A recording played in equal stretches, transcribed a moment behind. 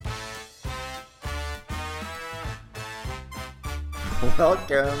Welcome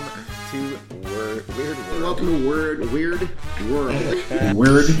to Weird World. Welcome to Weird World.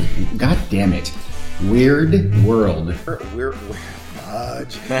 Weird. God damn it. Weird World. Weird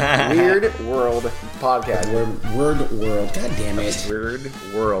World podcast. Weird World. God damn it. Weird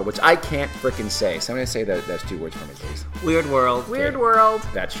World, which I can't frickin' say. Somebody say that's 2 words for me, please. Weird World. Weird World.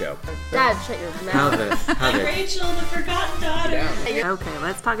 That show. Dad, shut your mouth. How's it? Rachel, the forgotten daughter. Okay,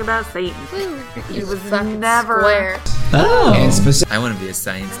 let's talk about Satan. He You was fucking never square. Oh. And specific. I want to be a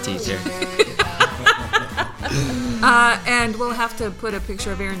science teacher. And we'll have to put a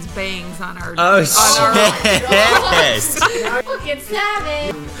picture of Aaron's bangs on our. Oh, shit. yes. Fucking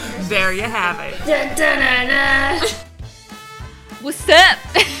savage. There you have it. Dun, dun, dun, dun. What's up?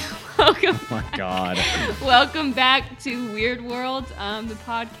 Welcome, Oh my God. welcome back to Weird World, the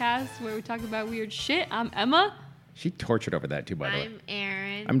podcast where we talk about weird shit. I'm Emma. She tortured over that too, by the way. I'm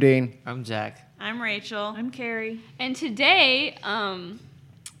Aaron. I'm Dean. I'm Jack. I'm Rachel. I'm Carrie. And today,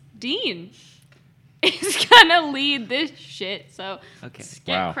 Dean is gonna lead this shit. So Okay. let's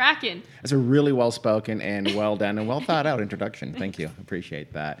get Wow. cracking. That's a really well-spoken and well done and well thought out introduction. Thank you.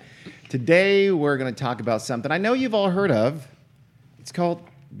 Appreciate that. Today, we're going to talk about something I know you've all heard of. It's called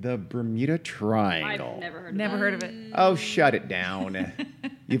the Bermuda Triangle. I've never heard of Never that. heard of it. Oh, shut it down.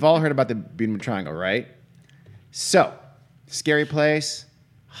 You've all heard about the Bermuda Triangle, right? So, scary place.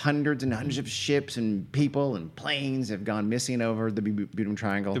 Hundreds and hundreds of ships and people and planes have gone missing over the Bermuda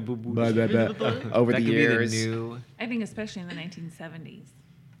Triangle over That the could years. be the new. I think especially in the 1970s.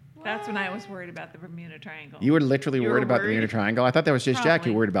 That's when I was worried about the Bermuda Triangle. You were literally You were worried about the worried? Bermuda Triangle? I thought that was just Jack who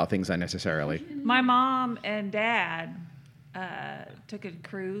Probably. worried about things unnecessarily. My mom and dad took a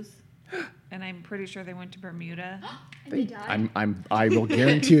cruise, and I'm pretty sure they went to Bermuda. I will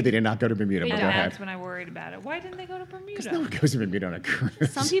guarantee you they did not go to Bermuda, but And go that's ahead. when I worried about it. Why didn't they go to Bermuda? No one goes to Bermuda on a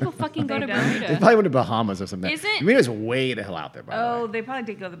cruise. Some people fucking go to They don't. They Bermuda. probably went to Bahamas or something. Isn't- Bermuda's way the hell out there, by the Oh, way. they probably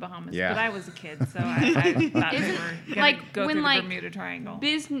did go to the Bahamas, Yeah. but I was a kid, so I thought they Isn't- were gonna like, go when, through like, the Bermuda Triangle.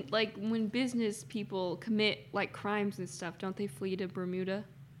 Business, like when business people commit like crimes and stuff, don't they flee to Bermuda?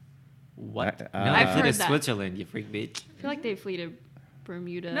 What? I've no, I flew heard to that. Switzerland, you freak bitch. I feel like they flee to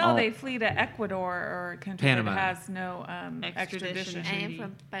Bermuda. No, Oh. they flee to Ecuador or a country Panama. that has no extradition. I am treaty.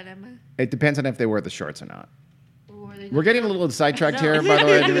 from Panama. It depends on if they wear the shorts or not. Or they We're getting a little sidetracked here, by the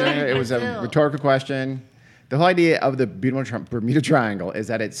way. It was a Brazil. rhetorical question. The whole idea of the Bermuda Triangle is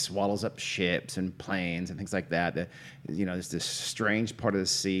that it swallows up ships and planes and things like that. It's this strange part of the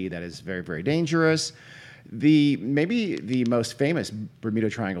sea that is very, very dangerous. Maybe the most famous Bermuda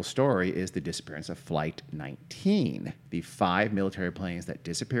Triangle story is the disappearance of Flight 19, the 5 military planes that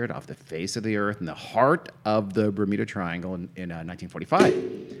disappeared off the face of the earth in the heart of the Bermuda Triangle in 1945.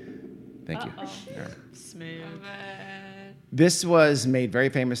 Thank you. Smooth. This was made very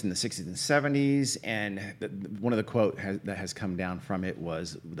famous in the 60s and 70s, and one of the quote that has come down from it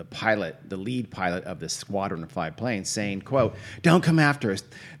was the lead pilot of the squadron of 5 planes saying, quote, "Don't come after us.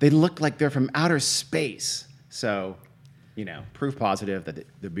 They look like they're from outer space." So, proof positive that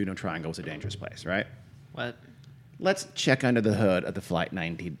the Bermuda Triangle was a dangerous place, right? What? Let's check under the hood of the Flight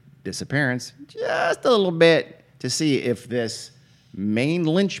 19 disappearance just a little bit to see if this main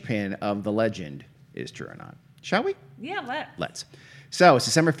linchpin of the legend is true or not. Shall we? Yeah, Let's. So it's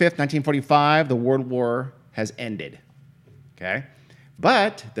December 5th, 1945. The World War has ended. Okay?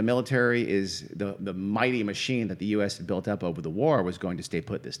 But the military is the mighty machine that the U.S. had built up over the war was going to stay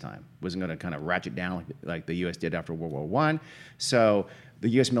put this time. Wasn't going to kind of ratchet down like the U.S. did after World War I. So the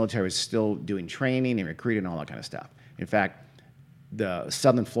U.S. military was still doing training and recruiting and all that kind of stuff. In fact, the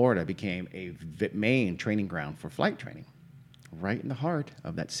southern Florida became a main training ground for flight training, right in the heart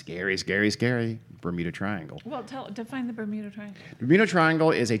of that scary, scary, scary Bermuda Triangle. Well, define the Bermuda Triangle. The Bermuda Triangle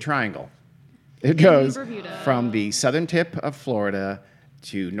is a triangle. It goes Bermuda. from the southern tip of Florida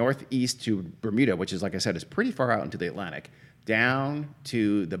to northeast to Bermuda, which is, like I said, is pretty far out into the Atlantic, down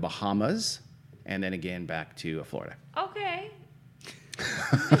to the Bahamas, and then again back to Florida. Okay.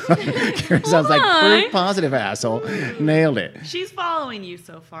 Sounds like proof positive, asshole. Nailed it. She's following you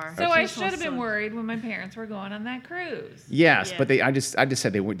so far. So I She's should have been also- worried when my parents were going on that cruise. Yes, Yeah. but I just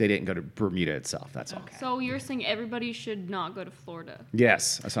said they didn't go to Bermuda itself. That's all. So you're saying everybody should not go to Florida?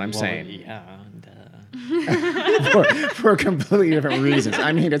 Yes, that's what I'm saying. Yeah, duh. for completely different reasons.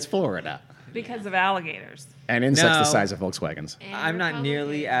 I mean, it's Florida. Because of alligators. And insects the No. size of Volkswagens. And I'm not Republican.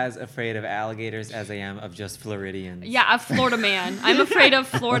 nearly as afraid of alligators as I am of just Floridians. Yeah, a Florida man. I'm afraid of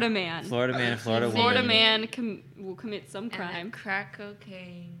Florida man. Florida man, Florida woman. Florida man will commit some And then crime. crack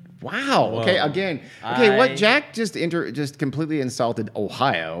cocaine. Wow. Okay. Whoa. Again. Okay. What I- Jack just completely insulted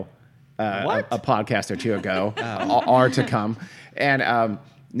Ohio. What? A podcast or two ago, are to come, and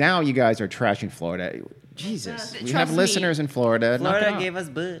now you guys are trashing Florida. Jesus, we Trust have me. listeners in Florida. Knock it Florida off. gave us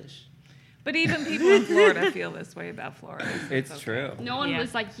Bush. But even people in Florida feel this way about Florida. so It's okay. true. No one Yeah.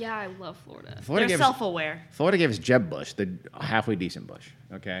 was like, yeah, I love Florida. Florida They're gave us, self-aware. Florida gave us Jeb Bush, the halfway decent Bush.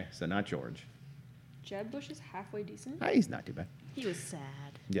 Okay, so not George. Jeb Bush is halfway decent. Ah, he's not too bad. He was sad.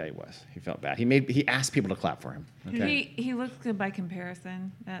 Yeah, he was. He felt bad. He asked people to clap for him. Okay, He looks good by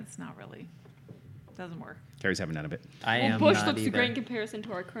comparison. That's not really, doesn't work. Carrie's having none of it. I Well, am Bush not looks either. great in comparison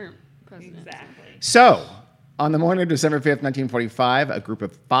to our current president. Exactly. So, on the morning of December 5th, 1945, a group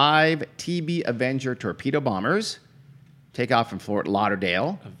of 5 TB Avenger torpedo bombers take off from Fort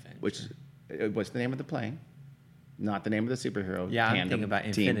Lauderdale, which what's the name of the plane? Not the name of the superhero. Yeah, I'm tandem thinking about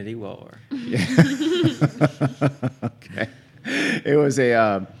team. Infinity War. Okay. It was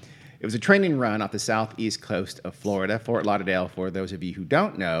a training run off the southeast coast of Florida. Fort Lauderdale, for those of you who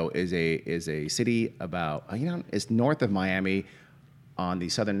don't know, is a city about it's north of Miami, on the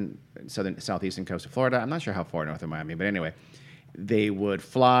southeastern coast of Florida. I'm not sure how far north of Miami, but anyway, they would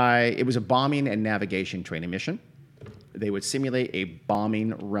fly. It was a bombing and navigation training mission. They would simulate a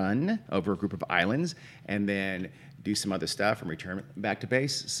bombing run over a group of islands, and then do some other stuff and return back to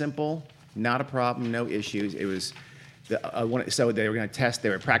base. Simple, not a problem, no issues. It was so they were going to test. They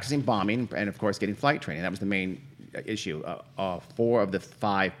were practicing bombing and, of course, getting flight training. That was the main issue. 4 of the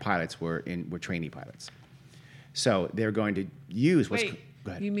 5 pilots were trainee pilots. So they're going to use what's. Wait,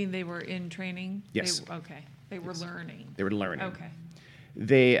 Go ahead. you mean they were in training? Yes. Okay. They were learning. They were learning. Okay.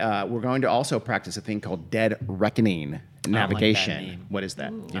 They were going to also practice a thing called dead reckoning navigation. like that name. What is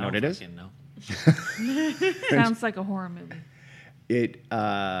that? Ooh. You know what it is? Sounds like a horror movie.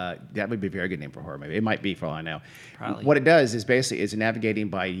 That would be a very good name for a horror movie. It might be, for all I know. Probably. What it does is basically is navigating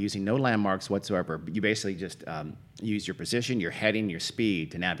by using no landmarks whatsoever. You basically just use your position, your heading, your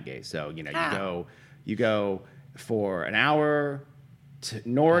speed to navigate. So you go for an hour to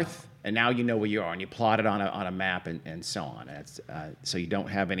north, and now you know where you are, and you plot it on a map and so on. So you don't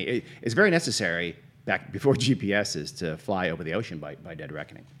have any. It's very necessary back before GPS is to fly over the ocean by dead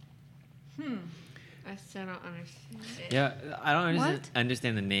reckoning. I still don't understand it. Yeah, I don't What?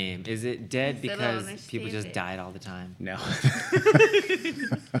 understand the name. Is it dead I still don't because people understand just it. died all the time? No,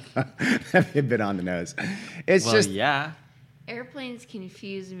 that'd be a bit on the nose. It's Well, just yeah. Airplanes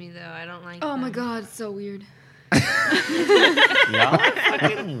confuse me though. I don't like Oh my them. god, it's so weird. Y'all are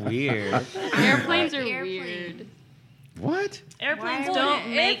fucking weird. Airplanes are Airplane. weird. what? Airplanes Why don't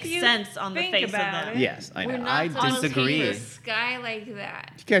would- make if you sense on the think face of about them. it. Yes, I know. We're not I supposed disagree. to see the sky like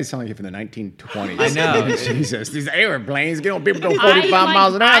that. You guys sound like you're from the 1920s. I know. Jesus, these airplanes get on people going I 45 like-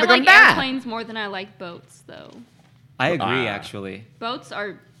 miles an hour. I They're like going to die. airplanes more than I like boats, though. I agree, actually. Boats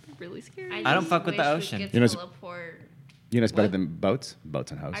are really scary. I don't just fuck with the wish we ocean. could You know, teleport. You know, it's better What? than boats.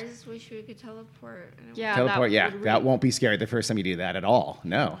 Boats and hose. I just wish we could teleport. And it Yeah, Teleport, that would that really- won't be scary the first time you do that at all.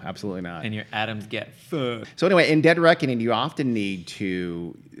 No, absolutely not. And your atoms get fucked. So anyway, in Dead Reckoning, you often need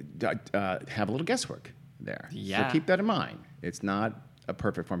to have a little guesswork there. Yeah. So keep that in mind. It's not a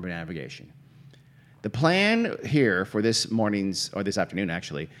perfect form of navigation. The plan here for this morning's, or this afternoon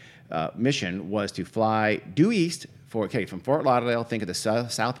actually, mission was to fly due east from Fort Lauderdale, think of the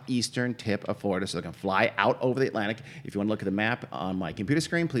southeastern tip of Florida, so they can fly out over the Atlantic. If you want to look at the map on my computer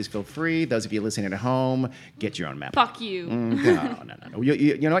screen, please feel free. Those of you listening at home, get your own map. Fuck you. No.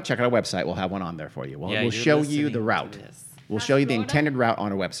 You know what? Check out our website. We'll have one on there for you. Yeah, We'll you're show you listening the to route. this. We'll That's show you the Florida? intended route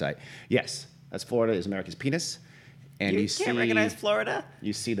on our website. Yes, that's Florida is America's penis. And you, see, Florida?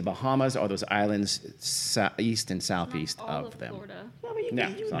 you see the Bahamas or those islands east and southeast All of of them. Florida. No,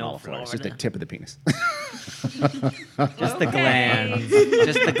 it's not all of Florida. It's just the tip of the penis. Just the glands.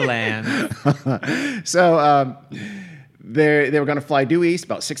 Just the glands. So they were going to fly due east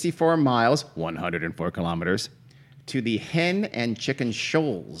about 64 miles, 104 kilometers, to the Hen and Chicken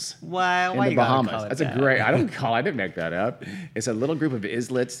Shoals Why in the you gotta call Bahamas. it That's that? a great. I didn't make that up. It's a little group of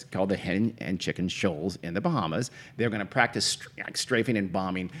islets called the Hen and Chicken Shoals in the Bahamas. They're going to practice strafing and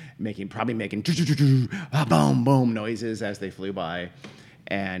bombing, probably making boom boom noises as they flew by.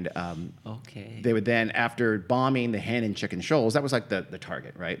 And Okay. they would then, after bombing the Hen and Chicken Shoals, that was like the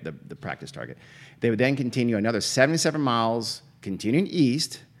target, right? The practice target. They would then continue another 77 miles, continuing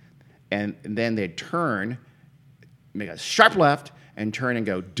east, and then they'd turn, make a sharp left, and turn and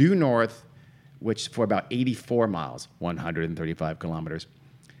go due north, which for about 84 miles, 135 kilometers.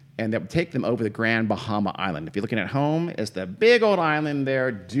 And that would take them over the Grand Bahama Island. If you're looking at home, it's the big old island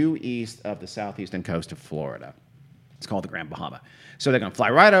there due east of the southeastern coast of Florida. It's called the Grand Bahama. So they're going to fly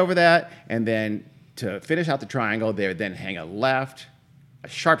right over that, and then to finish out the triangle, they would then hang a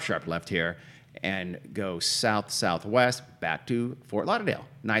sharp left here, and go south-southwest back to Fort Lauderdale.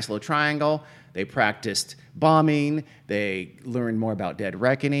 Nice little triangle. They practiced bombing. They learned more about Dead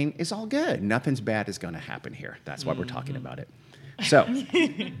Reckoning. It's all good. Nothing's bad is going to happen here. That's why we're talking about it. So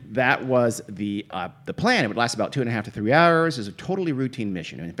that was the plan. It would last about 2.5 to 3 hours. It was a totally routine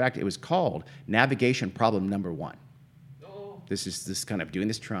mission. And in fact, it was called Navigation Problem Number 1. This is this kind of doing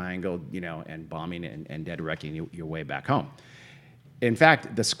this triangle, and bombing and Dead Reckoning your way back home. In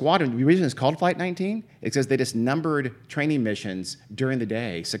fact, the squadron, the reason it's called Flight 19, it says they just numbered training missions during the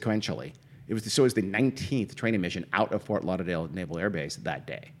day sequentially. It was the 19th training mission out of Fort Lauderdale Naval Air Base that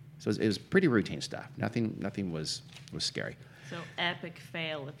day. So it was pretty routine stuff. Nothing was scary. So epic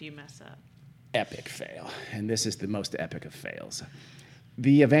fail if you mess up. Epic fail. And this is the most epic of fails.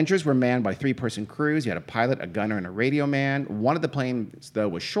 The Avengers were manned by 3-person crews. You had a pilot, a gunner, and a radio man. One of the planes, though,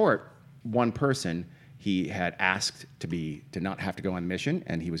 was short. One person he had asked to not have to go on mission,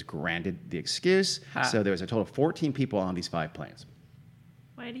 and he was granted the excuse. So there was a total of 14 people on these 5 planes.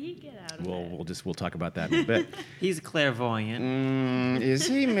 Why did he get out of it? We'll talk about that in a bit. He's clairvoyant. Is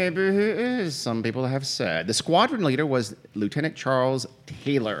he? Maybe he is. Some people have said. The squadron leader was Lieutenant Charles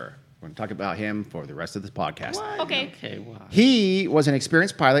Taylor. We're going to talk about him for the rest of this podcast. Okay. Okay, wow. He was an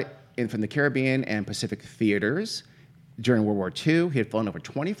experienced pilot from the Caribbean and Pacific theaters. During World War II, he had flown over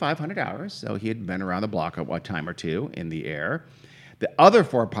 2,500 hours, so he had been around the block a time or two in the air. The other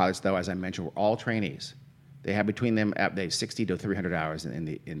 4 pilots, though, as I mentioned, were all trainees. They had between them 60 to 300 hours in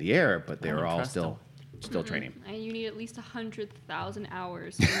the air, but they were all still training. And you need at least 100,000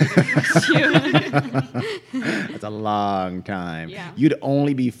 hours for me to trust you. That's a long time. Yeah. You'd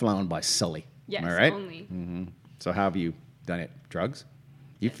only be flown by Sully. Yes, am I right? only. So how have you done it? Drugs?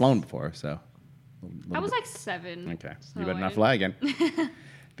 You've flown before, so. I was like 7. Okay. so You better I not didn't- fly again.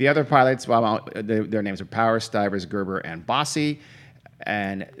 The other pilots, their names are Power, Stivers, Gerber, and Bossy.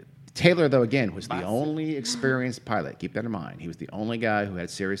 And Taylor, though, again, was the only experienced pilot. Keep that in mind. He was the only guy who had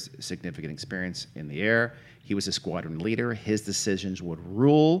serious, significant experience in the air. He was a squadron leader. His decisions would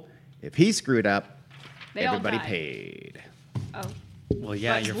rule. If he screwed up, They all everybody died. paid. Oh. Well,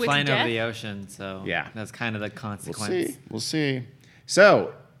 yeah, But you're with flying over death? the ocean, so Yeah. that's kind of the consequence. We'll see.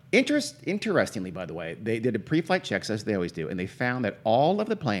 So, interestingly, by the way, they did a pre-flight checks, as they always do, and they found that all of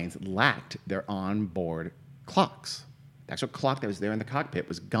the planes lacked their onboard clocks. The actual clock that was there in the cockpit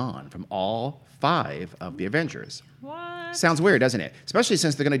was gone from all 5 of the Avengers. What? Sounds weird, doesn't it? Especially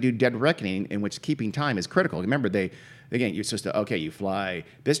since they're going to do Dead Reckoning, in which keeping time is critical. Remember, you're supposed to, you fly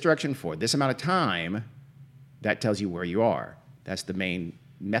this direction for this amount of time. That tells you where you are. That's the main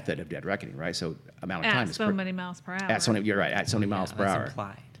method of Dead Reckoning, right? So amount of time At is so many miles per hour. you're right. At so many miles per that's hour.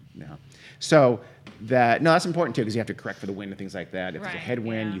 implied. Yeah. So that's important too, because you have to correct for the wind and things like that. If there's a Right,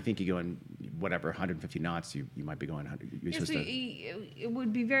 headwind, yeah. you think you're going 150 knots, you might be going 100. You're Yes, supposed to. it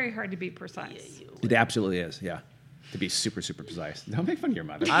would be very hard to be precise. It absolutely is, yeah. To be super, super precise. Don't make fun of your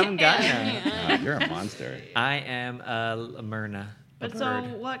mother. I'm gonna. You're a monster. I am a Myrna. But a so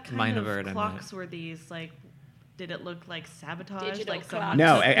bird. what kind Mine a of bird, I clocks were these? Like, did it look like sabotage? Digital Like clocks. someone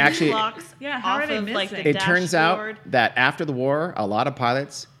No, took these actually- clocks Yeah, how off are they of like missing? the It turns out dashboard? that after the war, a lot of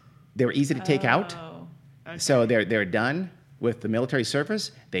pilots, they were easy to take out. Oh. Okay. So they're done with the military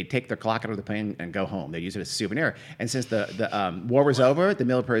service. They take their clock out of the plane and go home. They use it as a souvenir. And since the war was over, the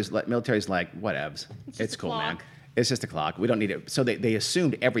military's like, whatevs. It's cool, man. clock. It's just a clock. We don't need it. So they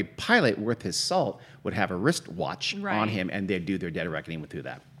assumed every pilot worth his salt would have a wristwatch on Right. him, and they'd do their Dead Reckoning through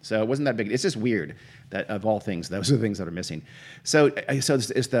that. So it wasn't that big. It's just weird that of all things, those are the things that are missing. So it's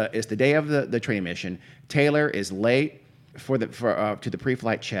the day of the training mission. Taylor is late to the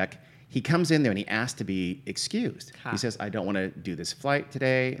pre-flight check. He comes in there and he asks to be excused. Huh. He says, "I don't want to do this flight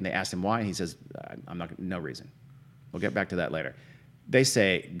today." And they asked him why, and he says, "I'm not. No reason. We'll get back to that later." They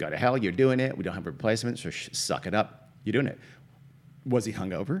say, "Go to hell. You're doing it. We don't have a replacement, so suck it up. You're doing it." Was he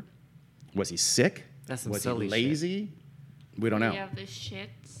hungover? Was he sick? That's some Was he silly shit. lazy? We don't know. You have the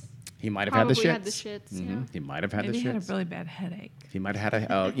shits. He might have had the Probably shits. had the shits, yeah. He might have had Maybe he the had a shits. really bad headache. He might have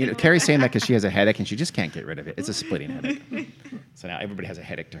had Carrie's saying that because she has a headache and she just can't get rid of it. It's a splitting headache. So now everybody has a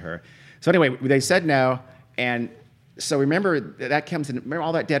headache to her. So anyway, they said no. And so remember that comes in, remember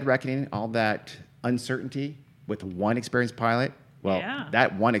all that Dead Reckoning, all that uncertainty with one experienced pilot? Well, Yeah.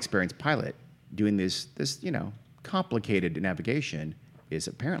 that one experienced pilot doing this complicated navigation is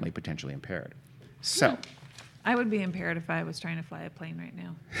apparently potentially impaired. So I would be impaired if I was trying to fly a plane right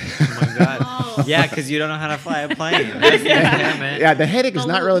now. Oh my god. Yeah, because you don't know how to fly a plane. That's damn it. yeah, the headache is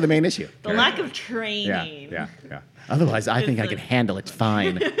not really the main issue. The lack of training. Yeah. Otherwise, I think I can handle it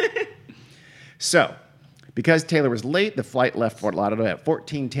fine. So, because Taylor was late, the flight left Fort Lauderdale at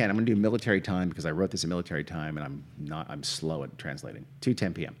 14:10. I'm going to do military time because I wrote this in military time and I'm slow at translating.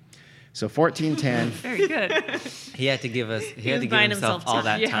 2:10 p.m. So 1410. Very good. He had to give us. He had was to give buying himself himself all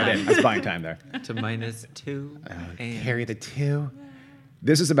that time. I time was buying time there. to -2. And Carry the 2.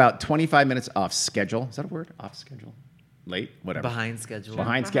 This is about 25 minutes off schedule. Is that a word? Off schedule? Late? Whatever. behind schedule.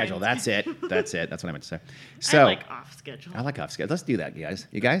 Behind schedule. That's it. That's it. That's what I meant to say. I So like off schedule. I like off schedule. Let's do that, guys.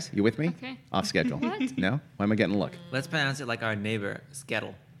 You guys, you with me? Okay. Off schedule. What? No? Why am I getting a look? Let's pronounce it like our neighbor,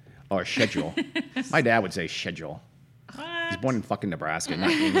 Skettle. Or schedule. My dad would say schedule. He's born in fucking Nebraska, not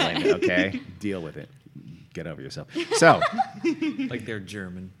England. Okay, deal with it. Get over yourself. So, Like they're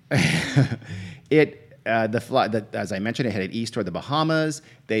German. as I mentioned, it headed east toward the Bahamas.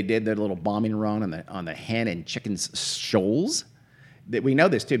 They did their little bombing run on the Hen and Chicken Shoals. We know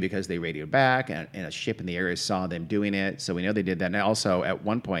this too because they radioed back, and a ship in the area saw them doing it. So we know they did that. And also, at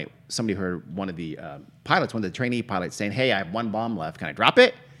one point, somebody heard one of the pilots, one of the trainee pilots, saying, "Hey, I have one bomb left. Can I drop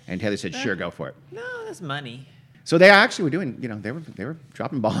it?" And Taylor said, "Sure, go for it." No, that's money. So they actually were doing, they were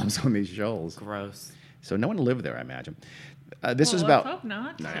dropping bombs on these shoals. Gross. So no one lived there, I imagine. This was Well, about let's hope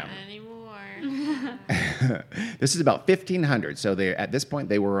not. No. Anymore. This is about 1500. So they at this point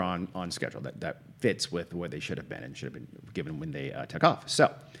they were on schedule. That fits with where they should have been and should have been given when they took off.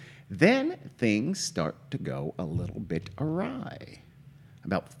 So then things start to go a little bit awry.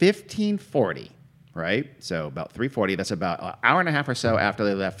 About 1540, right? So about 3:40. That's about an hour and a half or so after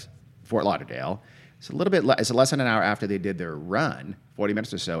they left Fort Lauderdale. It's a little bit. It's less than an hour after they did their run. 40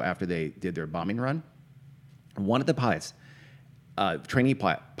 minutes or so after they did their bombing run. One of the pilots, trainee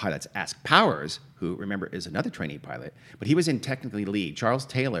pilots, asked Powers, who remember is another trainee pilot, but he was in technically lead. Charles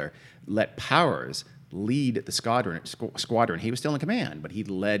Taylor let Powers lead the squadron. He was still in command, but he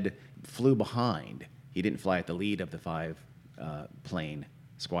flew behind. He didn't fly at the lead of the 5-plane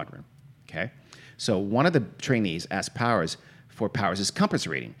squadron. Okay, so one of the trainees asked Powers for Powers' compass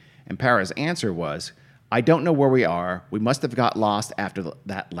reading, and Powers' answer was, "I don't know where we are. We must have got lost after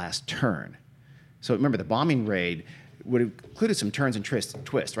that last turn." So remember, the bombing raid would have included some turns and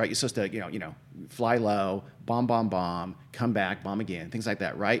twists, right? You're supposed to, fly low, bomb, come back, bomb again, things like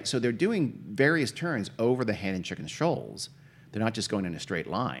that, right? So they're doing various turns over the Hen and Chicken Shoals. They're not just going in a straight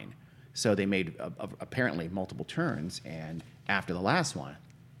line. So they made apparently multiple turns, and after the last one,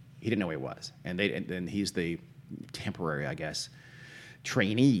 he didn't know where he was, and then he's the temporary, I guess,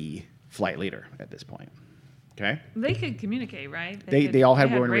 trainee flight leader at this point. Okay. They could communicate, right? They all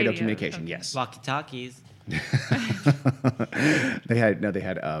had radio radio communication. okay. Yes. Walkie-talkies. They had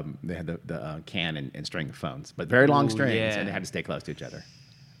the can and string phones, but very long Ooh, strings, yeah. and they had to stay close to each other.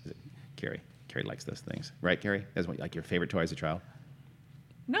 Carrie likes those things, right? Carrie, that's like your favorite toy as a child.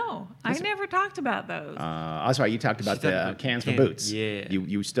 No, I never talked about those. That's right. You talked about She talked the about cans for can- boots. yeah.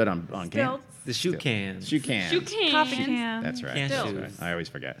 You stood on cans. Stilts, The shoe cans. Shoe cans. You can. coffee cans. That's right. Can That's shoes. right. I always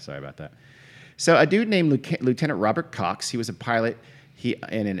forget. Sorry about that. So a dude named Lieutenant Robert Cox, he was a pilot. He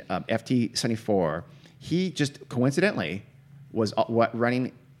in an FT-74. He just coincidentally was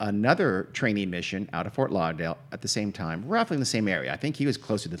running another trainee mission out of Fort Lauderdale at the same time, roughly in the same area. I think he was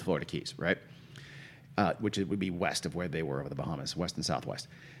closer to the Florida Keys, right? Which would be west of where they were over the Bahamas, west and southwest.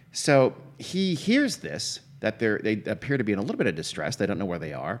 So he hears this, that they appear to be in a little bit of distress. They don't know where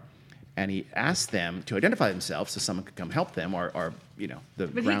they are. And he asks them to identify themselves so someone could come help them or the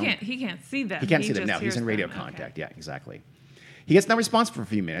But ground. he can't see them. He can't see them just now. He's hears in radio them. Okay. contact. Yeah, exactly. He gets no response for a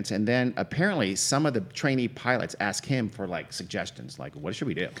few minutes, and then apparently some of the trainee pilots ask him for suggestions, like, "What should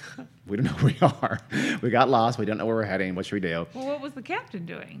we do? We don't know where we are. We got lost. We don't know where we're heading. What should we do?" Well, what was the captain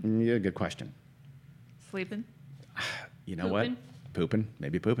doing? Yeah, good question. Sleeping? You know Pooping? what? Pooping.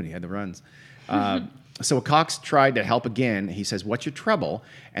 Maybe pooping. He had the runs. So Cox tried to help again. He says, "What's your trouble?"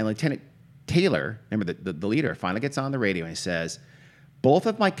 And Lieutenant Taylor, remember the leader, finally gets on the radio and he says, "Both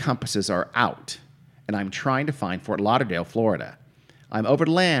of my compasses are out, and I'm trying to find Fort Lauderdale, Florida. I'm over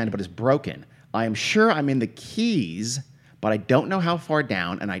land, but it's broken. I am sure I'm in the Keys, but I don't know how far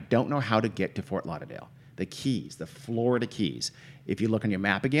down, and I don't know how to get to Fort Lauderdale." The Keys, the Florida Keys. If you look on your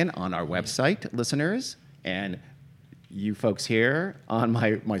map again on our website, listeners, and you folks here on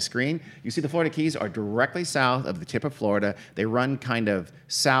my screen, you see the Florida Keys are directly south of the tip of Florida. They run kind of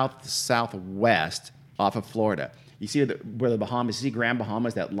southwest off of Florida. You see where the Bahamas, you see Grand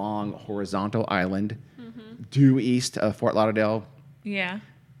Bahamas, that long horizontal island due east of Fort Lauderdale. Yeah.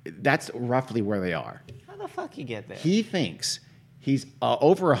 That's roughly where they are. How the fuck you get there? He thinks he's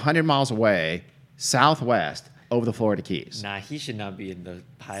over 100 miles away, southwest, over the Florida Keys. Nah, he should not be in the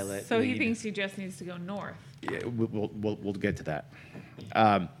pilot. So he lead. thinks he just needs to go north. Yeah, we'll get to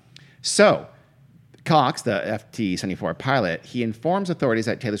that. So Cox, the FT-74 pilot, he informs authorities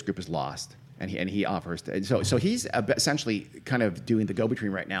that Taylor's group is lost, and he offers so he's essentially kind of doing the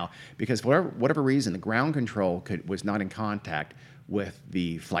go-between right now because for whatever reason the ground control was not in contact with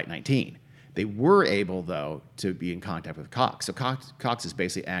the Flight 19. They were able, though, to be in contact with Cox. So Cox is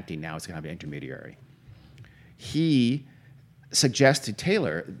basically acting now as kind of an intermediary. He suggests to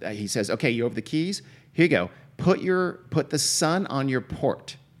Taylor, he says, okay, you're over the Keys. Here you go. Put the sun on your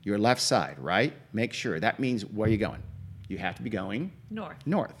port, your left side, right? Make sure. That means where are you going? You have to be going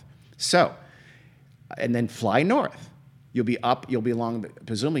north. So, and then fly north. You'll be up,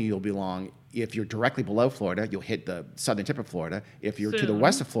 presumably you'll be along, if you're directly below Florida, you'll hit the southern tip of Florida. If you're to the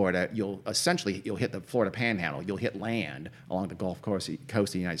west of Florida, you'll hit the Florida Panhandle. You'll hit land along the Gulf coast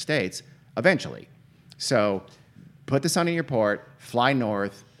of the United States eventually. So put the sun in your port, fly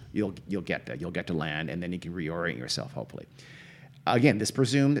north, you'll get there. You'll get to land, and then you can reorient yourself, hopefully. Again, this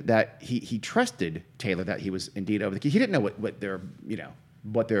presumed that he trusted Taylor that he was indeed over the Keys. He didn't know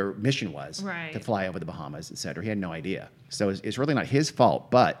what their mission was to fly over the Bahamas, et cetera. He had no idea. So it's really not his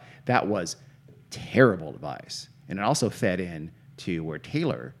fault, but that was terrible advice. And it also fed in to what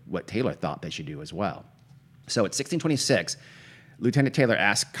Taylor thought they should do as well. So at 1626, Lieutenant Taylor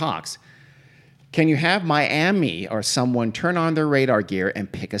asked Cox, can you have Miami or someone turn on their radar gear and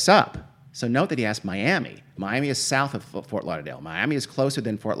pick us up? So note that he asked Miami. Miami is south of Fort Lauderdale. Miami is closer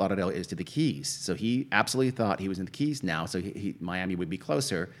than Fort Lauderdale is to the Keys. So he absolutely thought he was in the Keys now, so Miami would be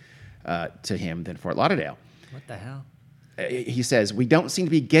closer to him than Fort Lauderdale. What the hell? He says, we don't seem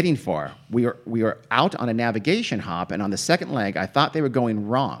to be getting far. We are out on a navigation hop, and on the second leg, I thought they were going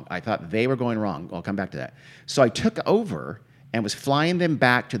wrong. I'll come back to that. So I took over and was flying them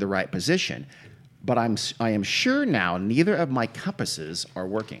back to the right position. But I am sure now neither of my compasses are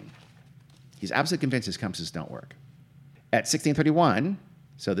working. He's absolutely convinced his compasses don't work. At 1631,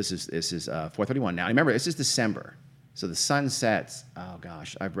 so this is 4:31 now. Remember, this is December, so the sun sets. Oh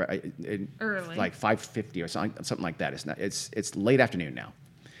gosh, I've read early, like 5:50 or something like that. It's late afternoon now.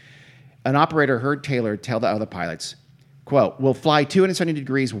 An operator heard Taylor tell the other pilots, quote, "We'll fly 270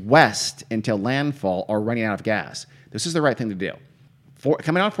 degrees west until landfall or running out of gas." This is the right thing to do.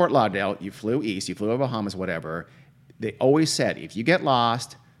 Coming out of Fort Lauderdale, you flew east, you flew over Bahamas, whatever. They always said, if you get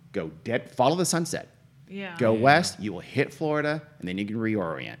lost, follow the sunset. Yeah. Go west, you will hit Florida, and then you can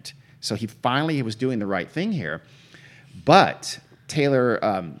reorient. So he was doing the right thing here. But Taylor,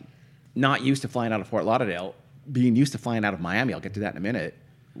 not used to flying out of Fort Lauderdale, being used to flying out of Miami, I'll get to that in a minute,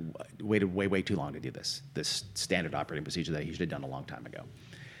 waited way too long to do this standard operating procedure that he should have done a long time ago.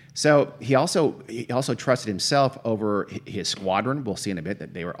 So he also trusted himself over his squadron. We'll see in a bit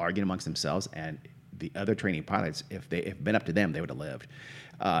that they were arguing amongst themselves, and the other training pilots, if been up to them, they would have lived.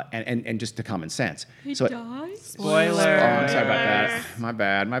 And just to common sense. He died? Spoiler. Oh, I'm sorry about that. My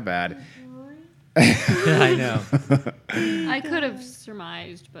bad. I know. I could have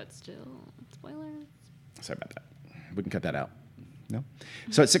surmised, but still, spoilers. Sorry about that. We can cut that out. No.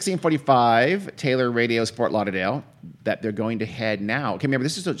 So at 1645, Taylor radios Fort Lauderdale that they're going to head now. Okay, remember,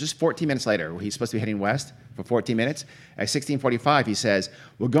 this is just 14 minutes later. He's supposed to be heading west for 14 minutes. At 1645, he says,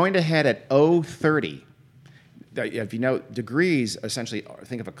 we're going to head at 0:30. If you know, degrees essentially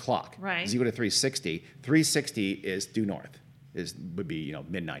think of a clock. Right. 0 to 360. 360 is due north. Would be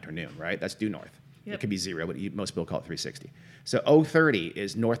midnight or noon, right? That's due north. Yep. It could be 0, but most people call it 360. So 0:30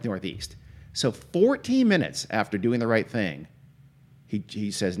 is north-northeast. So 14 minutes after doing the right thing,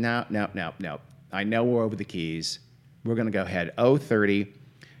 he says, no. I know we're over the Keys. We're going to go head 0:30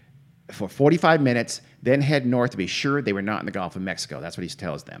 for 45 minutes, then head north to be sure they were not in the Gulf of Mexico. That's what he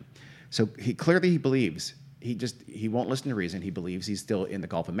tells them. So he believes. He won't listen to reason. He believes he's still in the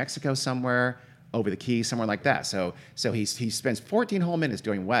Gulf of Mexico somewhere, over the Keys, somewhere like that. So he spends 14 whole minutes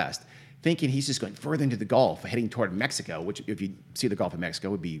going west, thinking he's just going further into the Gulf, heading toward Mexico, which if you see the Gulf of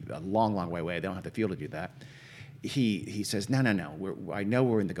Mexico would be a long, long way away. They don't have the fuel to do that. He says, no. I know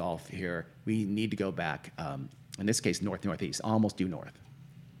we're in the Gulf here. We need to go back, in this case, north-northeast, almost due north,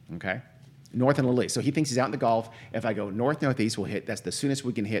 okay? North and a little east. So he thinks he's out in the Gulf. If I go north-northeast, we'll hit, that's the soonest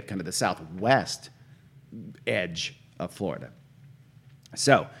we can hit kind of the southwest edge of Florida.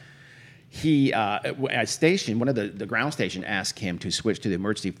 So he, at station, one of the ground station asked him to switch to the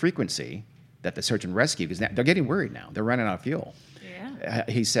emergency frequency that the search and rescue, because they're getting worried now. They're running out of fuel. Yeah.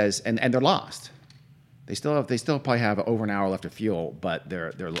 He says, and they're lost. They still probably have over an hour left of fuel, but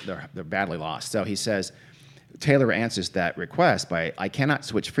they're badly lost. So he says, Taylor answers that request by, I cannot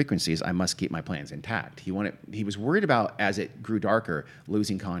switch frequencies. I must keep my plans intact. He was worried about, as it grew darker,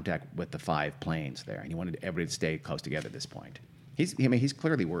 losing contact with the 5 planes there, and he wanted everybody to stay close together at this point. He's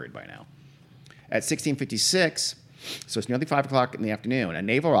clearly worried by now. At 1656, so it's nearly 5 o'clock in the afternoon, a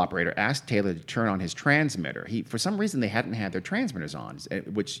naval operator asked Taylor to turn on his transmitter. For some reason, they hadn't had their transmitters on,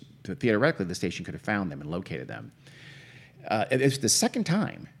 which theoretically the station could have found them and located them. It was the second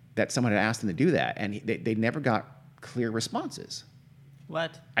time that someone had asked them to do that, and they never got clear responses.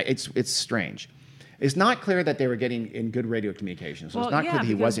 What? It's strange. It's not clear that they were getting in good radio communication, so it's not clear that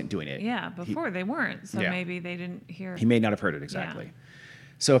he wasn't doing it. Yeah, before they weren't, so Yeah. maybe they didn't hear. He may not have heard it exactly.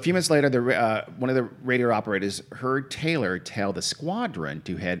 So a few minutes later, one of the radio operators heard Taylor tell the squadron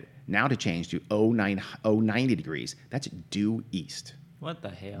to change to 90 degrees. That's due east. What the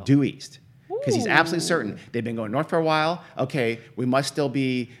hell? Due east. Because he's absolutely certain they've been going north for a while. Okay, we must still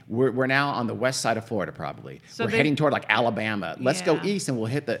be. We're now on the west side of Florida, probably. So we're heading toward like Alabama. Let's go Yeah. east, and we'll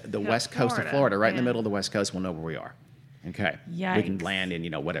hit the west coast of Florida, right in the yeah. middle of the west coast. We'll know where we are. Okay, we can Yikes. land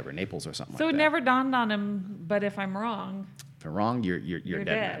in whatever Naples or something So like it that. never dawned on him. But if I'm wrong, If I'm wrong, you're you're dead.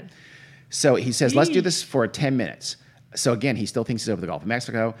 Man. dead. So he says, let's do this for 10 minutes. So again, he still thinks he's over the Gulf of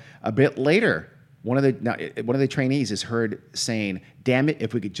Mexico. A bit later, one of the trainees is heard saying, "Damn it!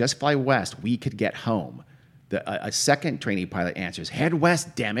 If we could just fly west, we could get home." A second trainee pilot answers, "Head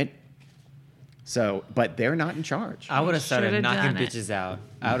west, damn it!" So, but they're not in charge. I would have started Shoulda knocking done it. bitches out.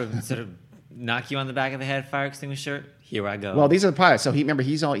 I would have instead of knock you on the back of the head, fire extinguisher. Here I go. Well, these are the pilots. So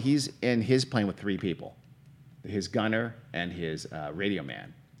he's in his plane with 3 people, his gunner and his radio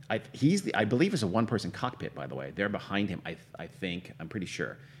man. I believe it's a 1-person cockpit, by the way. They're behind him. I think. I'm pretty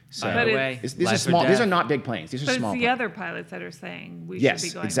sure. So By But the it- way, these are life or small. These death. are not big planes. These are but it's small. the planes. other pilots that are saying we Yes,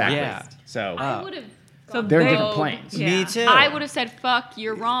 should be going exactly. Yeah. west. So I would have. So they're in they- different planes. Yeah. Me too. I would have said, "Fuck,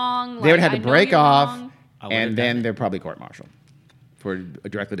 you're wrong." They would like, have I had to know break you're off, wrong. I would've and done then it. they're probably court-martialed for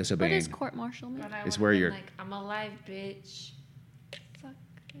directly What disobeying. is court-martial mean? But I It's would've where been you're- like, I'm alive, bitch. Fuck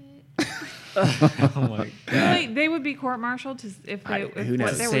it. Oh my God. Really, they would be court-martialed if who what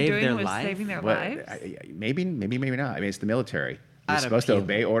knows? they were Save doing their was life? saving their Well, lives. maybe not. I mean, it's the military. You're I'd supposed to appeal.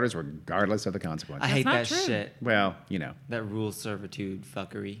 obey orders regardless of the consequences. I hate not that true. shit. Well, That rule servitude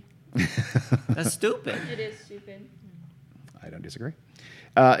fuckery. That's stupid. It is stupid. I don't disagree.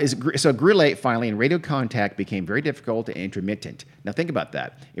 So it grew late finally, and radio contact became very difficult and intermittent. Now think about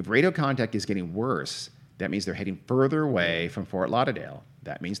that. If radio contact is getting worse, that means they're heading further away from Fort Lauderdale.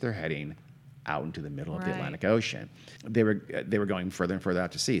 That means they're heading out into the middle of the Right. Atlantic Ocean. They were going further and further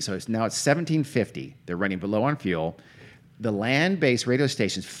out to sea. So now it's 1750. They're running low on fuel. The land-based radio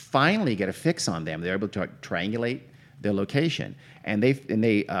stations finally get a fix on them. They're able to triangulate their location, and they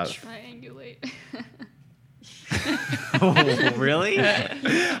Triangulate. Oh, really?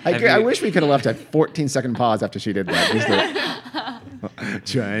 I wish we could have left a 14-second pause after she did that. Just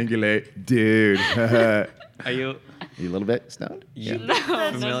to triangulate, dude. Are you You a little bit stoned? you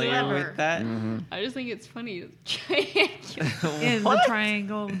Yeah. familiar with that? I just think it's funny. Triangulate. In the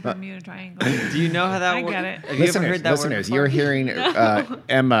triangle, Bermuda Triangle. Do you know how that I works? get it. Have you ever heard that Listeners, word you're before? hearing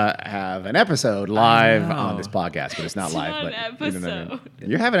Emma have an episode live know. on this podcast, but it's not It's live. not but an episode.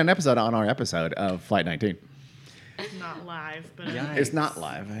 You're having an episode on our episode of Flight 19. It's not live, but Yikes. It's not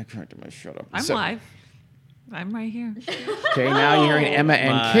live. I corrected my shut up. I'm live. I'm right here. Okay, now you're hearing Emma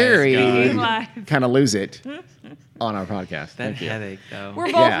and my Carrie God. Live. kind of lose it on our podcast. That Thank you. headache, though. We're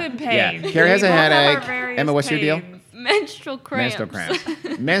both Yeah, in pain. yeah. Carrie has We a both have our headache. various Emma, what's your deal? pains. Menstrual cramps. Menstrual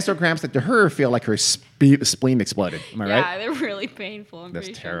cramps. Menstrual cramps that to her feel like her spleen exploded. Am I Yeah, right? they're really painful. I'm That's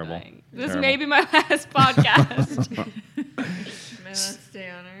pretty terrible. Sure I'm dying. This Terrible. may be my last podcast. My last day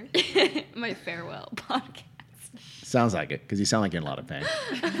on earth. My farewell podcast. Sounds like it because you sound like you're in a lot of pain.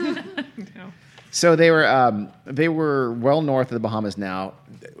 No. So they were well north of the Bahamas now.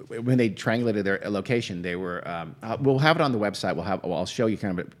 When they triangulated their location, they were. We'll have it on the website. I'll show you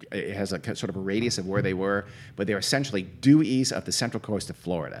kind of. It has a sort of a radius of where they were, but they were essentially due east of the central coast of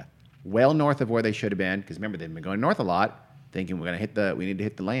Florida, well north of where they should have been. Because remember, they've been going north a lot, thinking we need to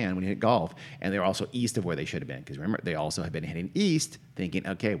hit the land, we need to hit Gulf, and they were also east of where they should have been. Because remember, they also have been heading east, thinking,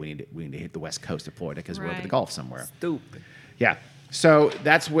 okay, we need to hit the west coast of Florida because we're over the Right. Gulf somewhere. Stupid. Yeah. So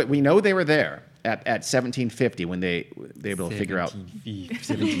that's what we know. They were there at 1750 when they were able to figure out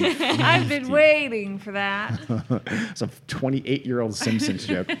 1750. I've been waiting for that. some 28-year-old Simpsons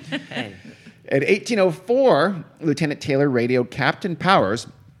joke. Hey. At 1804, Lieutenant Taylor radioed Captain Powers,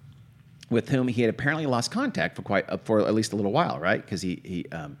 with whom he had apparently lost contact for at least a little while, right? Because he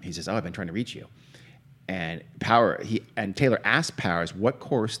says, "Oh, I've been trying to reach you." And Taylor asked Powers what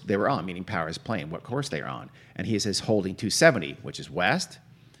course they were on, meaning Powers' plane, what course they were on, and he says holding 270, which is west.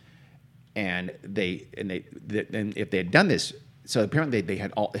 And if they had done this, so apparently they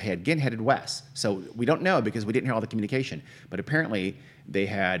had again headed west. So we don't know because we didn't hear all the communication. But apparently they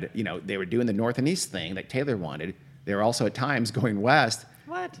had, they were doing the north and east thing that Taylor wanted. They were also at times going west.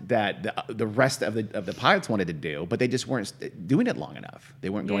 What? That the rest of the pilots wanted to do, but they just weren't doing it long enough. They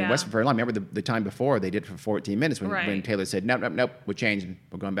weren't going Yeah. west for very long. Remember the time before they did it for 14 minutes when Right. Taylor said, nope, we're changing.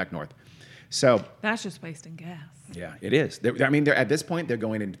 We're going back north. So That's just wasting gas. yeah, it is. They're at this point, they're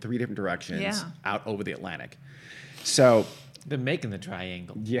going in 3 different directions Yeah. out over the Atlantic. So They're making the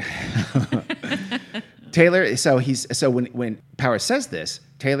triangle. Yeah. Taylor, so when Powers says this,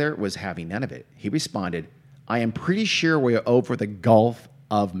 Taylor was having none of it. He responded, I am pretty sure we're over the Gulf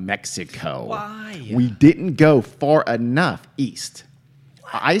of Mexico. Why? We didn't go far enough east.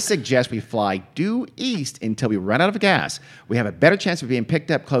 I suggest we fly due east until we run out of gas. We have a better chance of being picked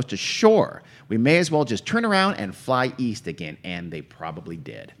up close to shore. We may as well just turn around and fly east again. And they probably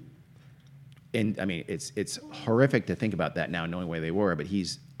did. And I mean, it's horrific to think about that now, knowing where they were, but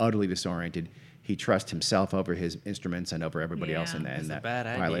he's utterly disoriented. He trusts himself over his instruments and over everybody else in That's a that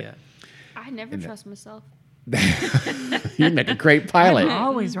bad pilot. idea. I never trust myself. You'd make a great pilot. I'm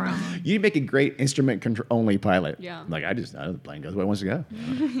always wrong. You'd make a great instrument only pilot. Yeah. Like, the plane goes where it wants to go.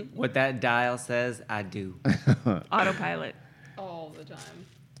 What that dial says, I do. Autopilot. All the time.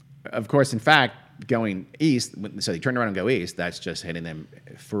 Of course, in fact, going east, so they turn around and go east, that's just heading them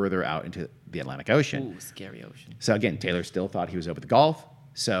further out into the Atlantic Ocean. Ooh, scary ocean. So again, Taylor still thought he was over the Gulf.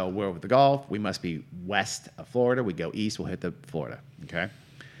 So we're over the Gulf. We must be west of Florida. We go east, we'll hit the Florida. Okay.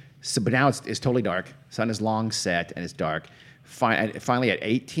 So, but now it's totally dark. Sun is long set and it's dark. Finally, at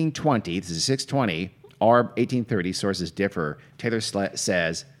 1820, this is 620, or 1830, sources differ. Taylor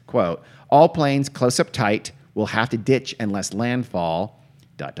says, quote, all planes close up tight will have to ditch unless landfall, ...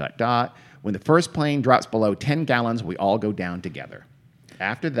 When the first plane drops below 10 gallons, we all go down together.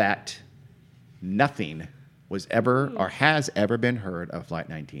 After that, nothing was ever or has ever been heard of Flight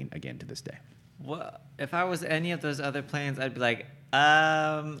 19 again to this day. Well, if I was any of those other planes, I'd be like,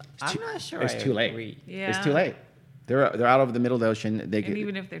 I'm not sure. It's I too late. agree. Yeah. It's too late. They're out over the middle of the ocean. And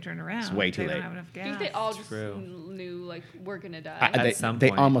even if they turn around, way too they late. don't have enough I gas. think they all just True. knew, like, we're going to die. At some they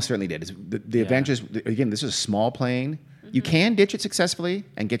point. almost certainly did. The Avengers, again, this is a small plane. You can ditch it successfully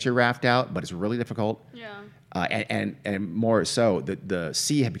and get your raft out, but it's really difficult. Yeah. And more so, the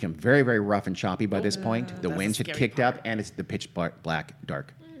sea had become very, very rough and choppy by this point. The winds had kicked up, and it's the pitch black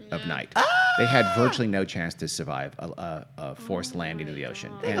dark of night. They had virtually no chance to survive a forced landing in the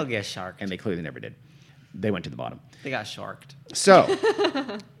ocean. They'll get sharked. And they clearly never did. They went to the bottom. They got sharked. So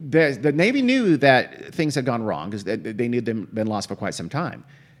the Navy knew that things had gone wrong because they knew they'd been lost for quite some time.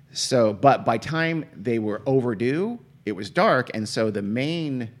 So, but by time they were overdue, it was dark, and so the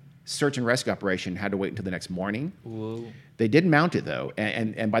main search and rescue operation had to wait until the next morning. Whoa. They did mount it, though,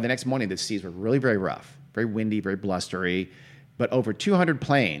 and by the next morning, the seas were really, very rough, very windy, very blustery, but over 200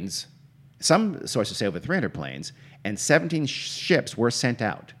 planes, some sources say over 300 planes, and 17 ships were sent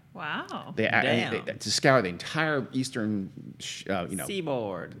out. Wow. To scour the entire eastern,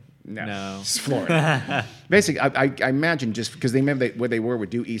 Seaboard. No. It's Florida. Basically, I imagine just because they remember where they were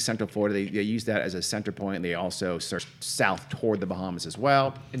due east central Florida, they used that as a center point. And they also searched south toward the Bahamas as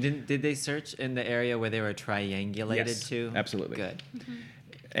well. And did they search in the area where they were triangulated Yes, to? absolutely. Good.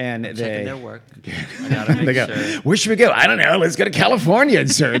 And Checking they their work. I gotta make they go, sure. where should we go? I don't know. Let's go to California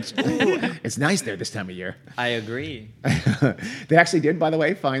and search. Ooh, it's nice there this time of year. I agree. They actually did, by the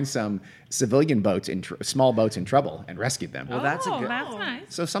way, find some civilian boats small boats in trouble and rescued them. Well, that's a good. That's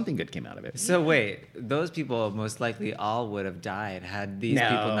nice. So something good came out of it. So wait, those people most likely all would have died had these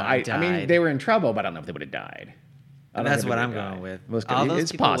people not died. I mean, they were in trouble, but I don't know if they would have died. I don't That's think what they I'm would have going died. with. Well, it's All those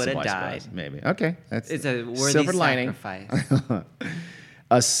it's people would have possible, I suppose, died. maybe. Okay, that's It's a worthy silver lining. sacrifice.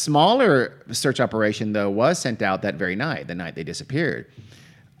 A smaller search operation, though, was sent out that very night, the night they disappeared.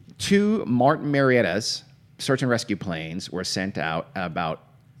 2 Martin Marietta's search and rescue planes were sent out about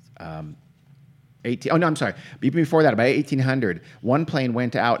 18. Oh, no, I'm sorry. Even before that, about 1800, one plane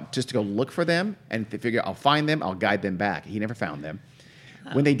went out just to go look for them and they figure, I'll find them, I'll guide them back. He never found them.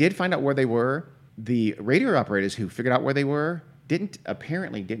 When they did find out where they were, the radio operators who figured out where they were didn't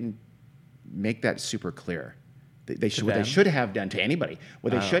make that super clear. What they should have done to anybody.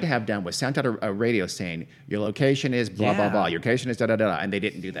 What they should have done was sent out a radio saying, your location is blah, blah, blah. Your location is da-da-da, and they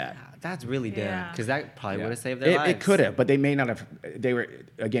didn't do that. That's really dumb. Yeah. Because that probably would have saved their lives. It could have, but they may not have. They were,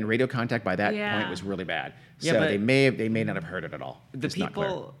 again, radio contact by that point was really bad. Yeah, So but they may not have heard it at all. The It's not clear.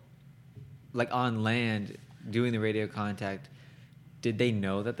 people, like on land, doing the radio contact, did they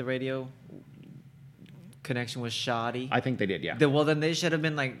know that the radio connection was shoddy? I think they did, yeah. Well, then they should have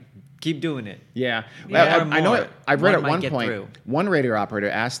been like, keep doing it. Yeah. Yeah. I know. Or more. I've read One at one might get point, through. one radio operator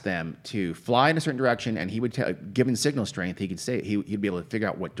asked them to fly in a certain direction, and he would tell, given signal strength, he could say he'd be able to figure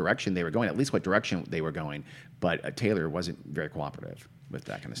out what direction they were going, at least what direction they were going. But Taylor wasn't very cooperative with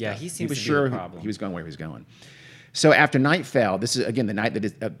that kind of Yeah, stuff. he seems was to be sure the problem. he was going where he was going. So after night fell, this is again the night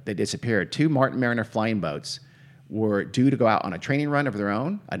that they disappeared. 2 Martin Mariner flying boats were due to go out on a training run of their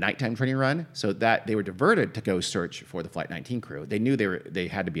own, a nighttime training run, so that they were diverted to go search for the Flight 19 crew. They knew they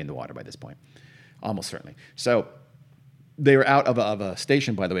had to be in the water by this point, almost certainly. So they were out of a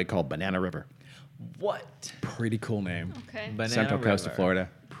station, by the way, called Banana River. What? Pretty cool name. Okay. Banana Central Coast of River. Florida.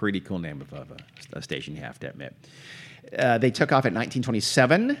 Pretty cool name of a station, you have to admit. They took off at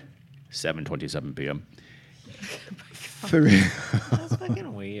 1927, 7:27 p.m. That's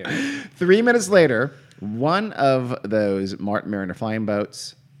fucking weird. 3 minutes later, one of those Martin Mariner flying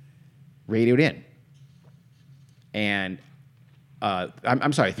boats radioed in. And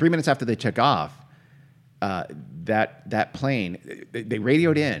I'm sorry, 3 minutes after they took off, that plane, they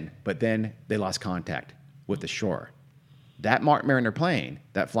radioed in, but then they lost contact with the shore. That Martin Mariner plane,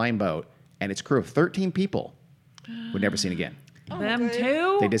 that flying boat, and its crew of 13 people were never seen again. Them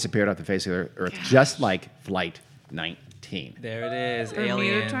too? They disappeared off the face of the earth, just like Flight 19. There it is. Bermuda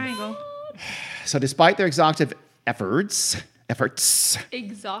Aliens. Triangle. So despite their exhaustive efforts,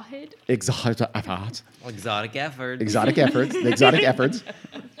 Exhausted. exhaustive Exotic effort. the exotic efforts,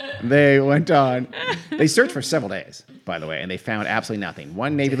 they went on. They searched for several days, by the way, and they found absolutely nothing.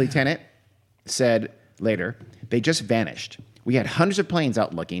 One Navy lieutenant said later, they just vanished. We had hundreds of planes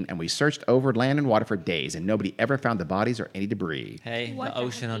out looking, and we searched over land and water for days, and nobody ever found the bodies or any debris. Hey, the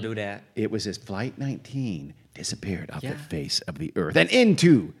ocean will do that. It was as Flight 19 disappeared off the face of the earth and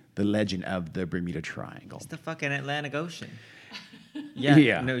into the legend of the Bermuda Triangle. It's the fucking Atlantic Ocean.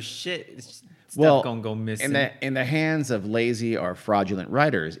 Yeah. No shit. Stuff Well, gonna go missing. in the hands of lazy or fraudulent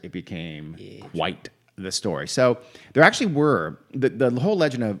writers, it became quite the story. So there actually were the whole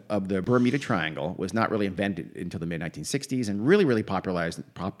legend of the Bermuda Triangle was not really invented until the mid 1960s and really popularized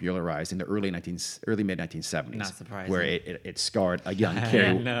in the early mid 1970s. Not surprising. Where it scarred a young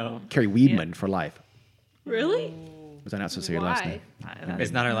No. Carrie Weidman for life. Really? Was I not supposed to say your last Why? name?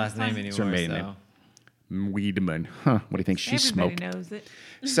 It's not her last name anymore. It's her maiden so. name. Weidman. Huh. What do you think? She Everybody smoked. knows it.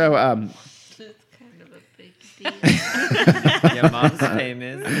 So It's kind of a big deal. Your mom's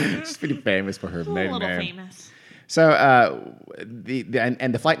famous. she's pretty famous for her A maiden little name. famous. So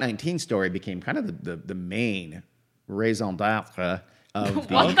the Flight 19 story became kind of the main raison d'être of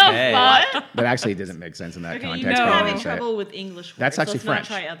the. Okay. That actually doesn't make sense in that Okay, context. you're but I'm having gonna say it. trouble with English words. That's actually Let's French.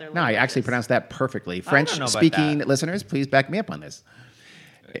 Not try other No, I actually languages. pronounced that perfectly. don't know French about speaking that. listeners, please back me up on this.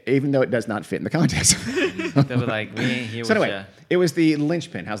 Even though it does not fit in the context. They were like, we ain't here So with anyway, ya. it was the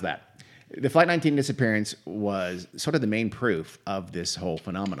linchpin. How's that? The Flight 19 disappearance was sort of the main proof of this whole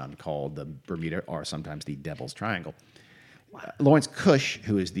phenomenon called the Bermuda, or sometimes the Devil's Triangle. Lawrence Cush,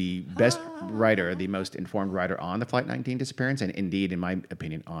 who is the best writer, the most informed writer on the Flight 19 disappearance, and indeed, in my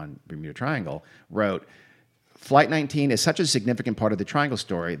opinion, on Bermuda Triangle, wrote, Flight 19 is such a significant part of the Triangle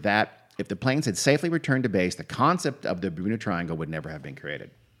story that if the planes had safely returned to base, the concept of the Bermuda Triangle would never have been created.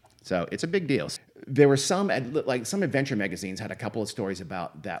 So it's a big deal. There were some adventure magazines had a couple of stories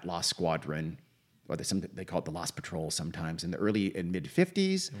about that lost squadron, or they call it the Lost Patrol sometimes, in the early and mid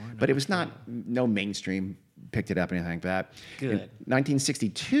 50s, but it was no mainstream picked it up or anything like that. Good. In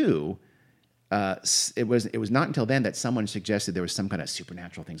 1962, it was not until then that someone suggested there was some kind of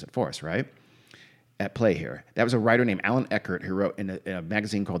supernatural things at force, right? At play here. That was a writer named Alan Eckert who wrote in a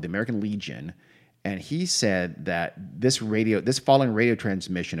magazine called The American Legion, and he said that this following radio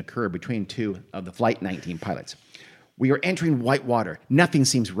transmission occurred between two of the Flight 19 pilots. We are entering white water. Nothing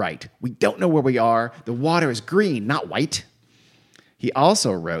seems right. We don't know where we are. The water is green, not white. He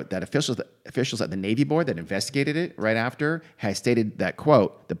also wrote that officials at the Navy Board that investigated it right after had stated that,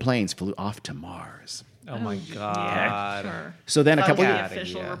 quote, the planes flew off to Mars. Oh my God. Sure. So then a couple The years.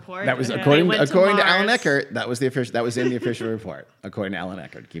 official report. That was They according went to Alan Mars. Eckert. That was in the official report. According to Alan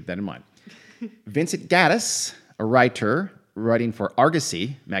Eckert, keep that in mind. Vincent Gaddis, a writer writing for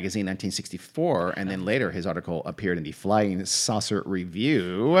Argosy magazine, 1964, and then later his article appeared in the Flying Saucer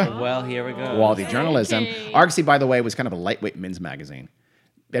Review, Well, here we go. Quality Journalism. Okay. Argosy, by the way, was kind of a lightweight men's magazine.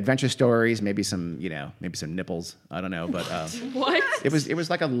 Adventure stories, maybe some nipples. I don't know, but What? it was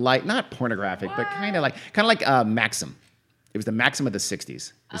like a light, not pornographic, but kind of like Maxim. It was the Maxim of the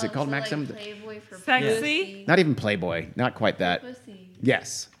 60s. Is it called Maxim? Like Playboy for Sexy? pussy? Not even Playboy. Not quite that. Pussy.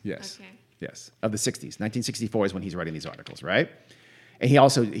 Yes. Okay. Yes. Of the 60s. 1964 is when he's writing these articles, right? And he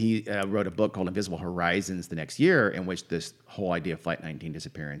also wrote a book called Invisible Horizons the next year, in which this whole idea of Flight 19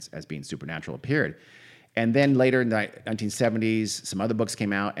 disappearance as being supernatural appeared. And then later in the 1970s, some other books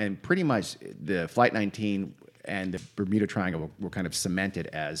came out, and pretty much the Flight 19 and the Bermuda Triangle were kind of cemented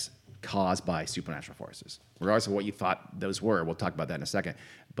as caused by supernatural forces. Regardless of what you thought those were, we'll talk about that in a second,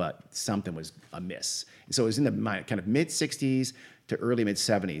 but something was amiss. So it was in the kind of mid-60s to early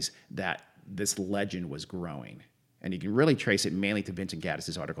mid-70s that this legend was growing. And you can really trace it mainly to Vincent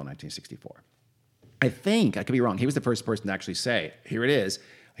Gaddis' article in 1964. I think, I could be wrong, he was the first person to actually say, here it is,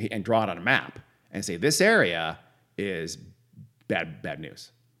 and draw it on a map and say, this area is bad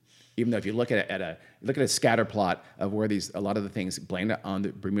news. Even though if you look at a scatter plot of where a lot of the things blamed on the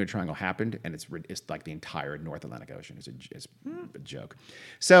Bermuda Triangle happened, and it's like the entire North Atlantic Ocean. It's a joke.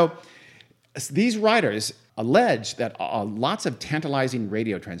 So these writers allege that lots of tantalizing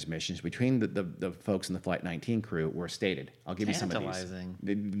radio transmissions between the folks in the Flight 19 crew were stated. I'll give you some of Tantalizing.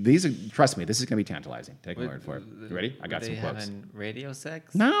 these. Trust me, this is going to be tantalizing. Take my word for it. You ready? I got some quotes. Having radio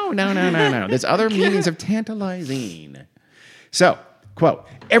sex? No. There's other meanings of tantalizing. So, quote,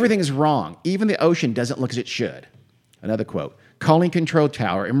 everything is wrong. Even the ocean doesn't look as it should. Another quote, calling control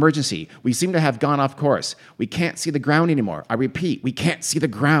tower, emergency. We seem to have gone off course. We can't see the ground anymore. I repeat, we can't see the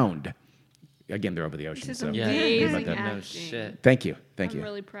ground. Again, they're over the ocean. This is So Yeah. amazing that. No acting. shit. thank you. I'm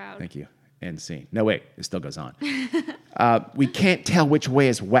really proud. Thank you. End scene. No, wait, it still goes on. We can't tell which way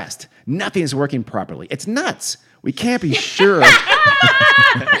is west. Nothing is working properly. It's nuts. We can't be sure.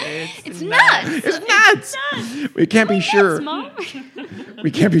 It's nuts. It's nuts. We can't be sure. Mom.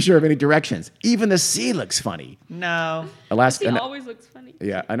 We can't be sure of any directions. Even the sea looks funny. No. He always looks funny.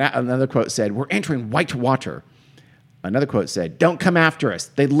 Yeah. Another quote said, "We're entering white water." Another quote said, "Don't come after us.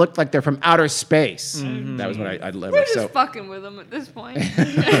 They look like they're from outer space." That was what I loved. We're just So, fucking with them at this point.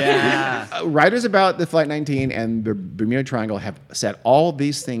 Yeah. writers about the Flight 19 and the Bermuda Triangle have said all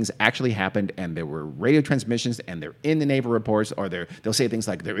these things actually happened, and there were radio transmissions, and they're in the naval reports, or they'll say things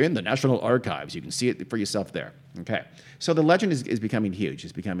like they're in the National Archives. You can see it for yourself there. Okay, so the legend is becoming huge.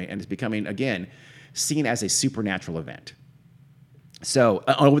 It's becoming again seen as a supernatural event. So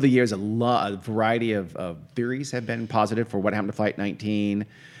over the years, a variety of theories have been posited for what happened to Flight 19.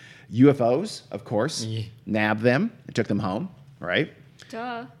 UFOs, of course, nabbed them and took them home, right?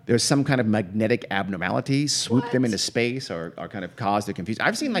 Duh. There's some kind of magnetic abnormality, swooped them into space, or kind of caused the confusion.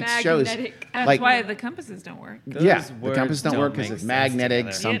 I've seen shows Magnetic. That's like why the compasses don't work. yeah, Those the compasses don't words work don't because make it's sense magnetic,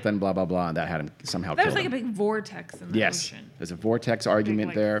 together. something, blah blah blah, and that had him somehow There's killed like a him. big vortex in the Yes, ocean. there's a vortex Big, argument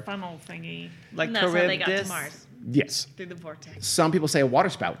like, there. funnel thingy. Like And that's how they got to Charybdis. Mars Yes, through the vortex. some people say a water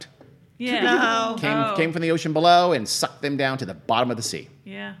spout Yeah. came from the ocean below and sucked them down to the bottom of the sea.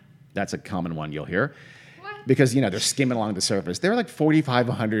 Yeah. That's a common one you'll hear. Because, they're skimming along the surface. They're like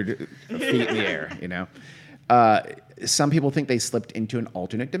 4,500 feet in the air, Some people think they slipped into an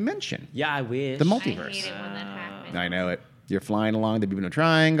alternate dimension, Yeah, I wish. the I multiverse. hate it when that happens. I know it. You're flying along the Bermuda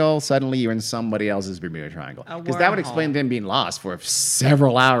Triangle. Suddenly you're in somebody else's Bermuda Triangle. A Because that would wormhole. explain them being lost for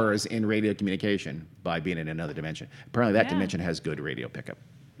several hours in radio communication by being in another dimension. Apparently that Yeah. dimension has good radio pickup.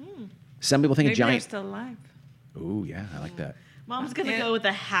 Some people think Maybe a they're giant... still alive. Ooh, yeah, I like that. Mom's gonna Yeah. go with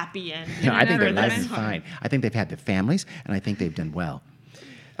a happy end. No, I think their another life is dimension. fine. I think they've had their families, and I think they've done well.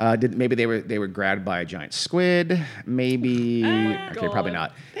 Maybe they were grabbed by a giant squid. Maybe okay, probably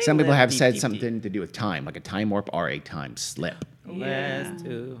not. Some people live have deep, said deep, something to do with time, like a time warp or a time slip. Let's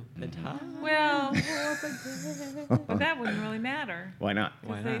do the Mm-hmm. top. Well, but that wouldn't really matter. Why not?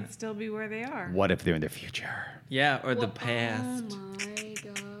 Why Because not? they'd still be where they are. What if they're in the future? Yeah, or the past. Oh my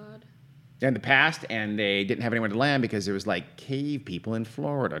god. They're in the past, and they didn't have anywhere to land because there was like cave people in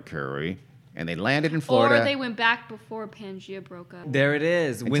Florida, Curry, and they landed in Florida. Or they went back before Pangea broke up. There it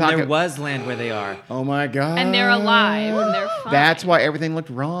is. When talk there of- was land where they are. Oh my God! And they're alive and they're fine. That's why everything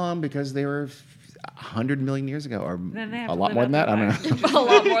looked wrong because they were 100 million years ago, or Then they have a to lot live more up than that. to I don't that. know. a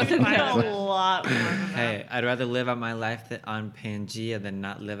lot more than A that. lot more. Hey, I'd rather live out my life on Pangea than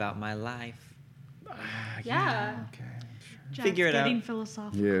not live out my life. Yeah. Jack's Figure it out. getting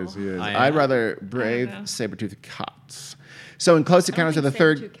philosophical. Yes, yes. I I'd am. rather brave know. saber-toothed cats. So in Close Encounters of the Two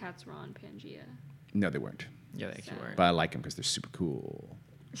Third... cats were on Pangea. No, they weren't. Yeah, they actually were. But I like them because they're super cool.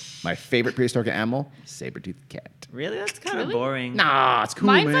 My favorite prehistoric animal, saber-toothed cat. Really? That's kind of Really? boring. Nah, it's cool,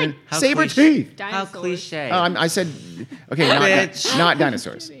 Mine's man. like- How Saber-teeth. How Dinosaurs. cliche. I said... Okay, Bitch. not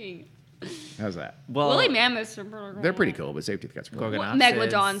dinosaurs. How's that? Well, Woolly mammoths are They're pretty cool, but saber-toothed cats are cool.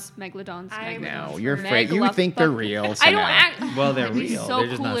 Gorgonopsids. Megalodons. I No, would you're prefer afraid. You think they're real. I don't somehow. act. Well, they're It'd be real. so They're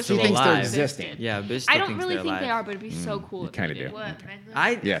just cool not if She still they thinks they're alive. existing. Yeah, bitch. I still don't thinks really they're think they alive. are, but it'd be so cool. you if kinda they do. did.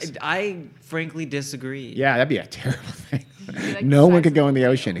 What? Yes. I frankly disagree. Yeah, that'd be a terrible thing. be like No the one size could go of in the a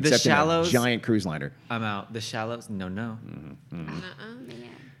ocean except in a Shallows- giant cruise liner. I'm out. The Shallows? No.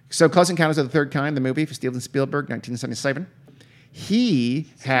 So, Close Encounters of the Third Kind, the movie for Steven Spielberg, 1977. He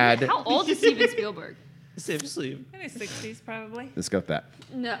had... How old is Steven Spielberg? Seriously. In his 60s, probably. Let's go with that.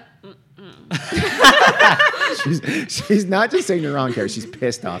 No. She's not just saying you're wrong, Carrie. She's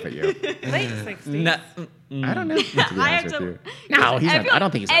pissed off at you. Late 60s. No. I don't know. To be I honest have with to- you. No, he's I not. feel I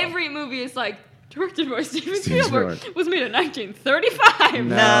don't think he's old. every movie is like directed by Steven Steven Spielberg. Spielberg. Was made in 1935.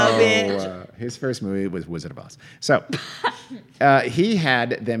 No, bitch. His first movie was Wizard of Oz. So, he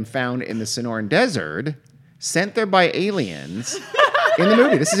had them found in the Sonoran Desert, sent there by aliens in the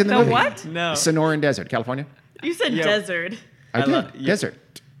movie. This is in the The movie. what? No. Sonoran Desert, California. You said Yo. desert. I did. love- yeah. Desert.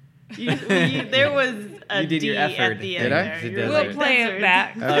 There was a You did D your effort. at the Did end I? there. The You're We'll like, play desert. it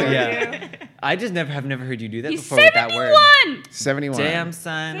back. Oh Okay. yeah. I just have never heard you do that He's before with that word. 71. 71. Damn,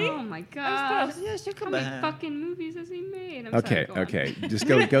 son. Oh my god. Yeah, she How come many back. fucking movies has he made? I'm Okay, sorry, go on. okay. Just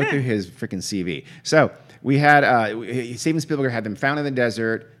go through his freaking CV. So we had Steven Spielberg had them found in the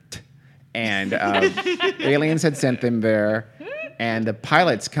desert, and aliens had sent them there, and the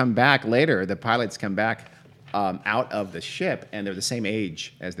pilots come back later. The pilots come back out of the ship, and they're the same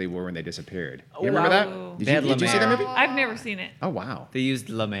age as they were when they disappeared. You remember Wow. that? They had Did you see that Lemaire. movie? I've never seen it. Oh wow. They used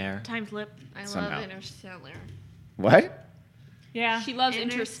Lemaire. Time slip. I Somehow. love Interstellar. What? Yeah. She loves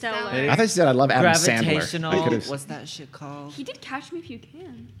Interstellar. Interstellar. I thought you said I love Adam Sandler. Gravitational. I could've- What's that shit called? He did Catch Me If You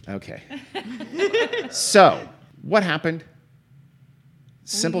Can. Okay. So what happened?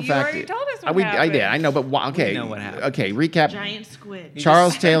 Simple You fact. already told us what I did. happened. I know, but okay. know what happened. Okay. Recap. Giant squid.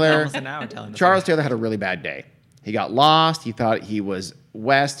 Charles Taylor. Almost an hour telling the Charles story. Taylor had a really bad day. He got lost. He thought he was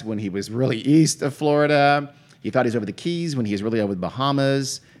west when he was really east of Florida. He thought he was over the Keys when he was really over the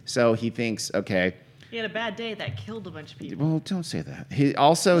Bahamas. So he thinks, okay, He had a bad day that killed a bunch of people. well, don't say that. He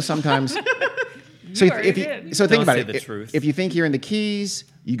also sometimes. So You if already you, did. so think Don't about say it. the truth. If you think you're in the Keys,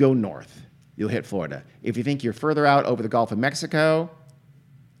 you go north. You'll hit Florida. If you think you're further out over the Gulf of Mexico,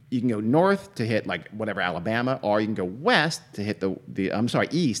 you can go north to hit like whatever Alabama, or you can go west to hit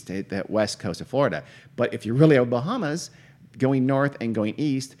east to hit the west coast of Florida. But if you're really over Bahamas, going north and going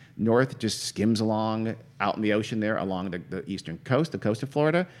east, north just skims along out in the ocean there along the eastern coast, the coast of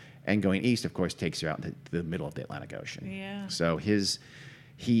Florida, and going east, of course, takes you out into the middle of the Atlantic Ocean. Yeah. So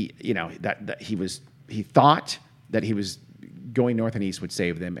he thought that he was going north and east would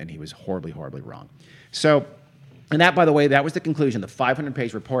save them, and he was horribly, horribly wrong. So, and that, by the way, that was the conclusion. The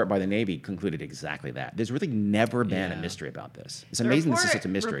 500-page report by the Navy concluded exactly that. There's really never been a Yeah. mystery about this. It's The amazing this is report such a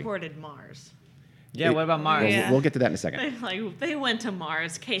mystery. reported Mars. Yeah, what about Mars? Well, Yeah. we'll get to that in a second. They went to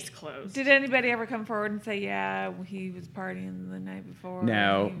Mars. Case closed. Did anybody ever come forward and say, yeah, he was partying the night before?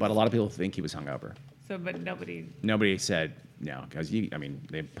 No, He but a was-" lot of people think he was hungover. So, but nobody. Nobody said no, because he's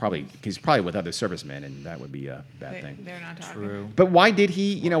probably with other servicemen, and that would be a bad thing. They're not talking. True. But why did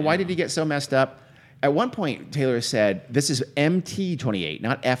he, why did he get so messed up? At one point, Taylor said, this is MT-28,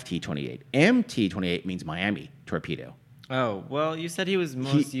 not FT-28. MT-28 means Miami torpedo. Oh, well, you said he was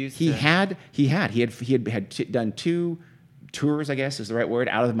most used He to... had done 2 tours, I guess is the right word,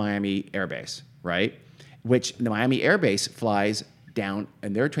 out of the Miami Air Base, right? Which the Miami Air Base flies down,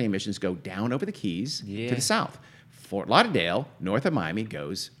 and their training missions go down over the Keys to Yeah. the south. Fort Lauderdale, north of Miami,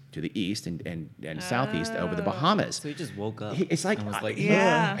 goes to the east and southeast over the Bahamas. So he just woke up. It's like, and was like,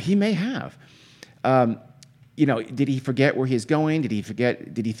 Yeah. he may have. Did he forget where he's going? Did he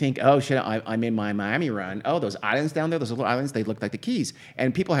think, oh shit, I'm in my Miami run. Oh, those islands down there, those little islands, they look like the Keys.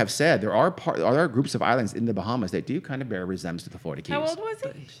 And people have said there are groups of islands in the Bahamas that do kind of bear resemblance to the Florida Keys. How old was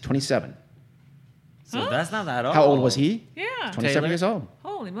he? 27. So that's not that old. How old was he? Yeah. 27 Taylor? years old.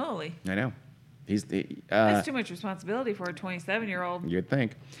 Holy moly. I know. He's That's too much responsibility for a 27-year-old. you'd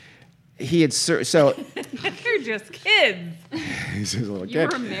think. He had so They're just kids. he's a little You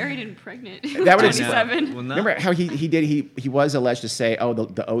kid. were married and pregnant. That would 27. Well, no. Remember how he was alleged to say, oh,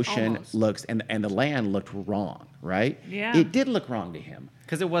 the ocean Almost. looks and the land looked wrong, right? Yeah. It did look wrong to him.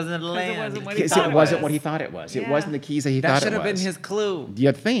 Because it wasn't land. wasn't what he Because thought it it wasn't was. what he thought it was. It Yeah. wasn't the Keys that he That thought should it have been was. his clue.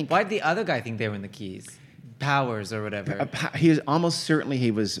 You'd think. Why'd the other guy think they were in the Keys? Powers or whatever. He was almost certainly he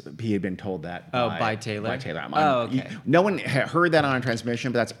had been told that. Oh, by Taylor? By Taylor. Oh, okay. No one had heard that on a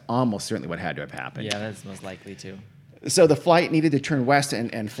transmission, but that's almost certainly what had to have happened. Yeah, that's most likely too. So the flight needed to turn west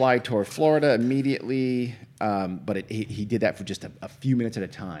and fly toward Florida immediately, but he did that for just a few minutes at a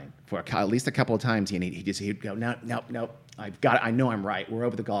time. For at least a couple of times, he'd go, no, I know I'm right. We're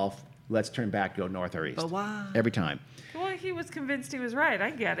over the Gulf. Let's turn back, go north or east. But why? Every time. Well, he was convinced he was right.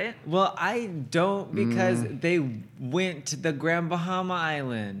 I get it. Well, I don't because Mm. they went to the Grand Bahama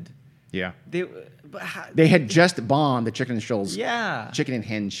Island. Yeah. But how, They had just bombed the Chicken and Shoals. Yeah. Chicken and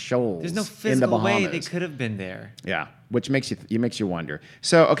Hen Shoals. there's no in the physical way Bahamas. they could have been there. Yeah, which makes you wonder.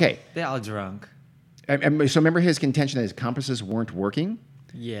 So okay, They're all drunk. so remember his contention that his compasses weren't working.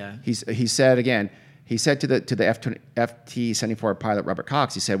 Yeah. He said to the FT-74 pilot Robert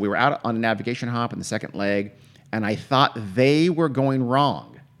Cox, he said, we were out on a navigation hop in the second leg, and I thought they were going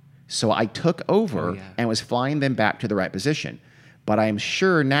wrong. So I took over and was flying them back to the right position. But I am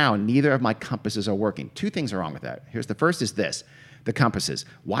sure now neither of my compasses are working. 2 things are wrong with that. The first is this, the compasses.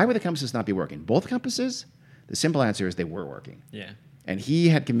 Why would the compasses not be working? Both compasses? The simple answer is they were working. Yeah. And he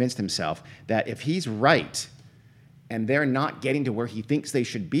had convinced himself that if he's right and they're not getting to where he thinks they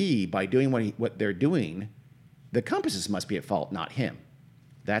should be by doing what they're doing, the compasses must be at fault, not him.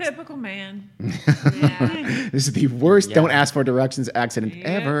 That's Typical man. this is the worst Yeah. don't ask for directions accident Yeah.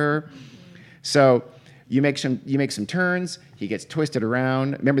 ever. So you make some turns. He gets twisted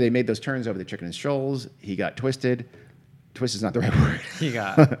around. Remember, they made those turns over the Chicken and Shoals. He got twisted. Twist is not the right word. He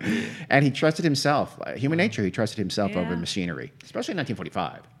got. And he trusted himself. Human nature. He trusted himself over Yeah. machinery, especially in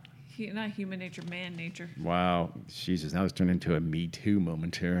 1945. Not human nature, man nature. Wow, Jesus! Now it's turned into a Me Too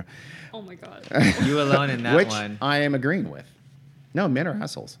moment here, Oh my god. You alone in that which one. I am agreeing with. No, men are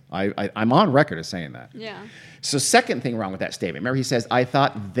assholes. I'm on record as saying that. Yeah. So second thing wrong with that statement. Remember he says, I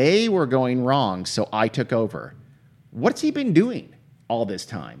thought they were going wrong, so I took over. What's he been doing all this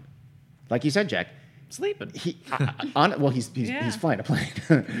time? Like you said, Jack, Sleeping. He's flying a plane.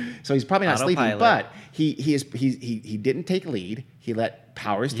 So he's probably not sleeping, Autopilot. but he didn't take lead. He let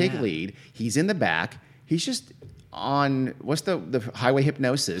Powers take Yeah. lead. He's in the back. He's just on, what's the highway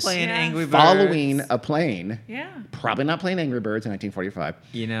hypnosis? Playing Yeah. Angry Birds. Following a plane. Yeah. Probably not playing Angry Birds in 1945.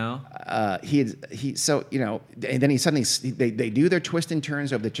 You know? And then he suddenly they do their twists and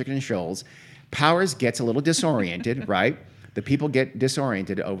turns over the Chicken and Shoals. Powers gets a little disoriented, right? The people get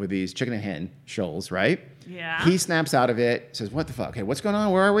disoriented over these chicken and hen shoals, right? Yeah. He snaps out of it, says, "What the fuck? Okay, what's going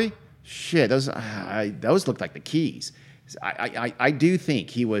on? Where are we? Shit, those look like the keys." I do think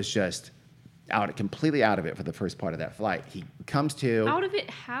he was just completely out of it for the first part of that flight. He comes to Out of it,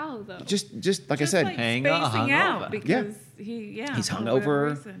 how though? just like I Just said, like Hang spacing on, out hungover. because he's for whatever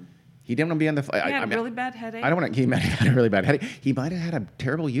hungover. reason. He didn't want to be on the flight. He had a really bad headache. I don't want to. He might have had a really bad headache. He might have had a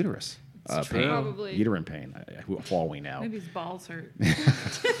terrible uterus. true. Pain. Probably. Uterine pain. For all we know. Maybe his balls hurt.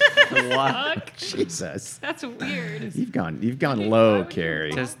 What? Jesus. That's weird. You've gone low,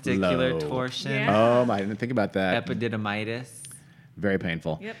 Carrie. Testicular Low. torsion. Yeah. Oh my! I didn't think about that. Epididymitis. Very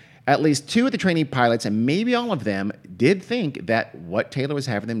painful. Yep. At least 2 of the trainee pilots, and maybe all of them, did think that what Taylor was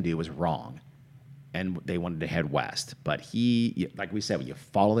having them do was wrong, and they wanted to head west. But like we said, when you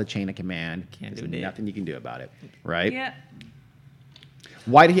follow the chain of command, Can't there's do it. nothing you can do about it, right? Yeah.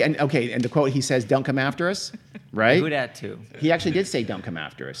 Why did he? And the quote he says, "Don't come after us," right? Who that to? He actually did say, "Don't come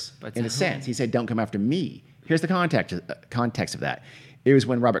after us." But in to a whom? sense, he said, "Don't come after me." Here's the context of that. It was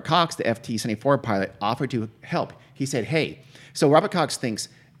when Robert Cox, the FT-74 pilot, offered to help. He said, "Hey," so Robert Cox thinks,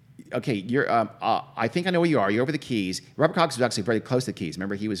 "Okay, you're. I think I know where you are. You're over the Keys." Robert Cox was actually very close to the Keys.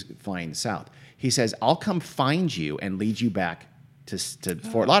 Remember, he was flying south. He says, "I'll come find you and lead you back to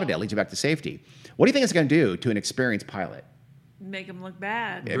Fort Lauderdale, lead you back to safety." What do you think it's going to do to an experienced pilot? Make him look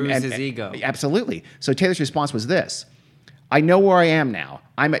bad. Bruise his ego. Absolutely. So Taylor's response was this: "I know where I am now.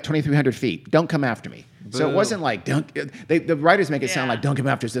 I'm at 2,300 feet. Don't come after me." So it Boo. wasn't like the writers make it sound Yeah. like "Don't come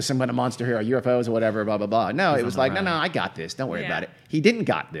after us." There's some kind of monster here, or UFOs or whatever, blah blah blah. No, it was like, "No, I got this. Don't worry Yeah. about it." He didn't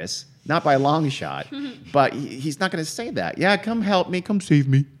got this, not by a long shot. But he's not going to say that. Yeah, come help me. Come save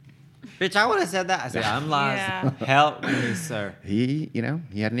me. Bitch, I would have said that. I said, I'm lost. Yeah. Help me, sir. He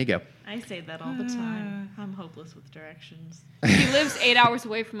had an ego. I say that all the time. I'm hopeless with directions. He lives 8 hours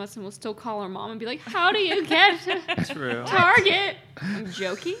away from us and will still call our mom and be like, "How do you get to True. Target?" I'm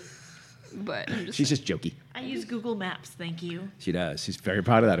joking, but I'm just She's just jokey. I use Google Maps, thank you. She does. She's very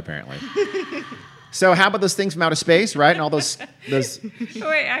proud of that, apparently. So how about those things from outer space, right? And all those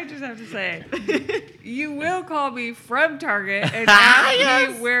Wait, I just have to say, you will call me from Target and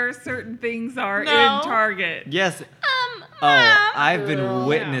ask me where certain things are No. in Target. Yes. Oh, I've been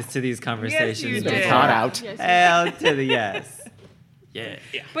witness to these conversations you before. did. caught out. Yes, Hell to the yes. Yeah.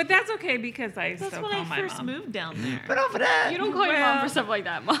 But that's okay because I That's still when call I my first mom. moved down there. But over that. You don't call your mom Well- for stuff like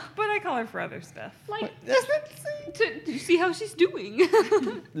that, Mom. But I call her for other stuff. Like, to see how she's doing.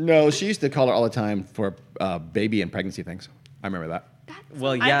 No, she used to call her all the time for baby and pregnancy things. I remember that.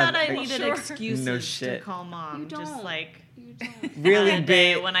 Well, I yeah. thought I needed sure. excuses No to shit. call mom. You Just don't. like You don't. really that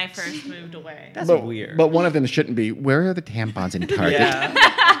day big. when I first moved away. That's but, weird. But one of them shouldn't be, where are the tampons in Target?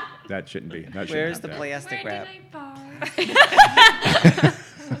 yeah. That shouldn't be. That shouldn't Where's have the that. plastic wrap?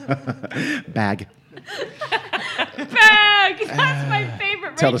 Bag. Bag. That's my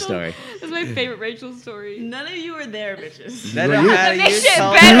favorite. Tell the Rachel- story. That's my favorite Rachel story. None of you were there, bitches. That Well, don't you- matter. That makes it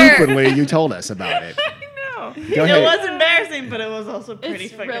told- better. Stupidly, you told us about it. No. Go It ahead. was embarrassing, but it was also pretty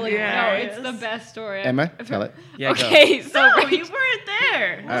It's fucking really hilarious. no. It's the best story. Emma, I've tell heard. it. Yeah, go. Okay, so No, Rachel- you weren't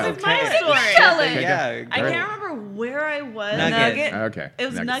there. This Oh. is my Okay. story. Tell it. Yeah. I great. can't remember where I was. Nugget. Okay. It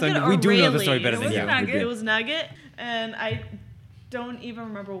was Nugget. Nugget So or we do know the Rayleigh. story better It than was you. Nugget. We did. It was Nugget, and I don't even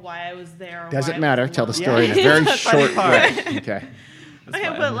remember why I was there. Or Doesn't why I matter. was Tell the alone. story in a very short part. way. Okay. Okay,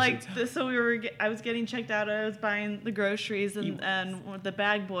 fine. but like, so I was getting checked out. I was buying the groceries, and the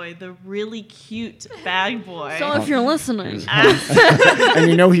bag boy, the really cute bag boy, So if you're listening, And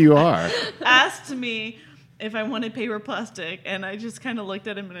you know who you are. asked me if I wanted paper plastic, and I just kind of looked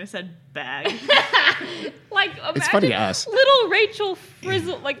at him and I said, bag. Like, It's funny to imagine us. little Rachel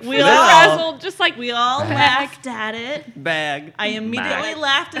frizzled, like We frizzle all- frazzled, just like We all laughed at it. Bag. I immediately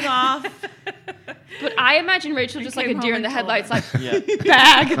laughed it off. But I imagine Rachel just like a came deer home in the and told headlights, like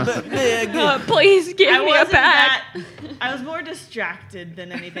Yeah. bag. Please give me a bag. I was more distracted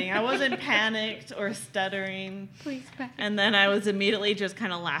than anything. I wasn't panicked or stuttering. Please bag. And then I was immediately just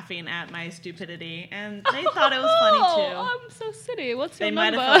kind of laughing at my stupidity. And they thought it was funny too. Oh, I'm so silly. What's They your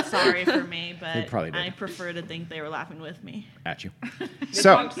might number? have felt sorry for me, They but probably did. I prefer to think they were laughing with me. At you. They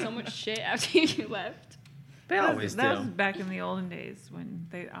So, talked so much shit after you left. They always That was do. back in the olden days when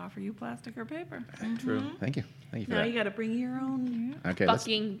they offer you plastic or paper. True. thank you. Thank you for Now that. you got to bring your own. Okay,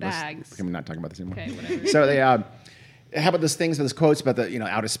 Fucking bags. Can we not talk about this anymore? Okay, whatever. So they, how about those things, those quotes about the,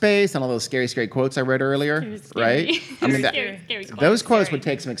 outer space and all those scary, scary quotes I read earlier, right? I mean, Scary those quotes would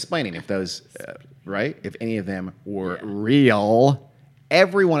take some explaining if those, right? If any of them were real.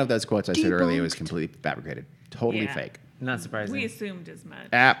 Every one of those quotes I said earlier was completely fabricated, totally Yeah. fake. Not surprising. We assumed as much.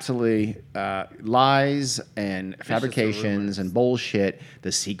 Absolutely lies and fabrications and bullshit.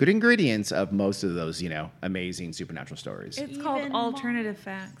 The secret ingredients of most of those, amazing supernatural stories. It's called alternative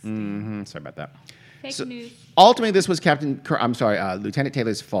facts. Sorry about that. Fake So- news. Ultimately, this was Lieutenant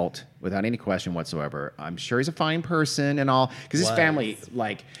Taylor's fault without any question whatsoever. I'm sure he's a fine person and all, because his Was. family,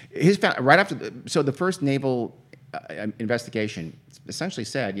 right after, the first naval investigation essentially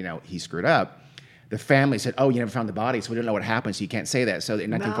said, he screwed up. The family said, "Oh, you never found the body, so we don't know what happened, so you can't say that." So in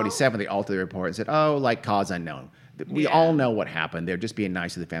 1947, they altered the report and said, "Oh, cause unknown." We all know what happened. They're just being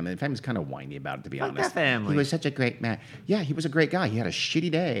nice to the family. The family's kind of whiny about it, to be Fuck honest. that family. He was such a great man. Yeah, he was a great guy. He had a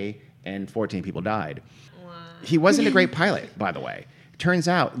shitty day, and 14 people died. He wasn't a great pilot, by the way. Turns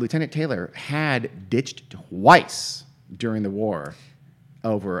out Lieutenant Taylor had ditched twice during the war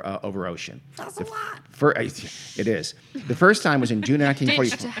over ocean. That's a lot. It is. The first time was in June of Ditched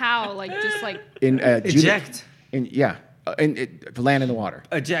 1944. how? Like, just like, In Eject. to land in the water.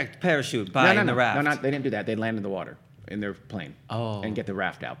 Eject, parachute, buy in the raft. No, they didn't do that. They landed in the water in their plane. Oh. And get the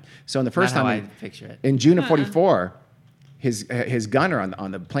raft out. So in the first Not how time, I picture it. in June of 44, his gunner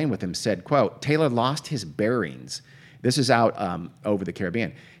on the plane with him said, quote, "Taylor lost his bearings." This is out over the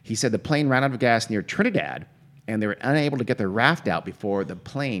Caribbean. He said the plane ran out of gas near Trinidad, and they were unable to get their raft out before the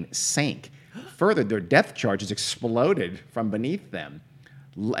plane sank. Further, their depth charges exploded from beneath them.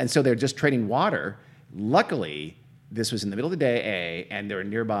 And so they're just trading water. Luckily, this was in the middle of the day, and they're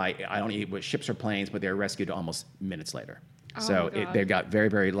nearby, I don't know what ships or planes, but they were rescued almost minutes later. So they got very,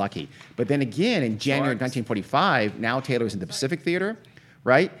 very lucky. But then again, in January 1945, now Taylor's in the Pacific Theater,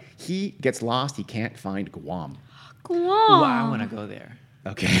 right? He gets lost. He can't find Guam. Guam. Ooh, I want to go there.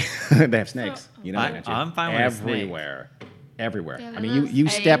 Okay. They have snakes. You know I- that, don't you? I'm fine with a snake. Everywhere. They have I mean, you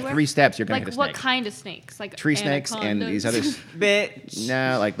step everywhere? 3 steps, you're going Like, to hit a what snake. kind of snakes? Like Tree snakes and these other. anacondas? Bitch.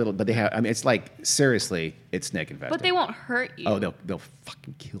 No, like little, but they have. I mean, it's like seriously, it's snake infested. But they won't hurt you. Oh, they'll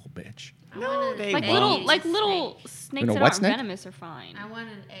fucking kill, bitch. No, they like won't. little snakes know that what aren't snake? venomous are fine. I want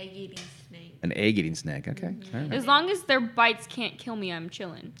an egg-eating snake. An egg-eating snake. Okay. All right. As long as their bites can't kill me, I'm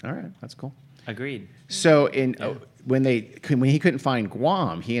chilling. All right. That's cool. Agreed. So when he couldn't find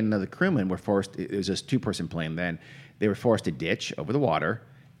Guam, he and another crewman were forced. It was just 2-person plane then. They were forced to ditch over the water,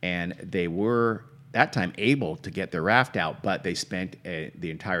 and they were that time able to get their raft out, but they spent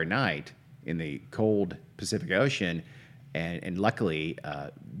the entire night in the cold Pacific Ocean, and luckily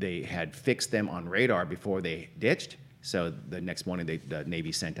they had fixed them on radar before they ditched. So the next morning, the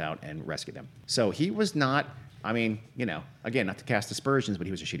Navy sent out and rescued them. So he was not. I mean, again, not to cast aspersions, but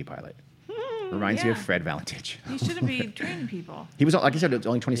he was a shitty pilot. Reminds you of yeah. Fred Valentich. You shouldn't be training people. He was, like I said, he was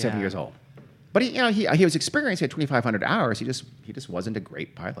only 27 Yeah. years old. But he was experienced. He had 2,500 hours. He just wasn't a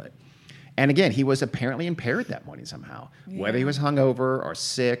great pilot. And again, he was apparently impaired that morning somehow. Whether he was hungover or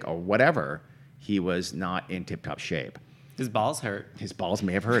sick or whatever, he was not in tip-top shape. His balls hurt. His balls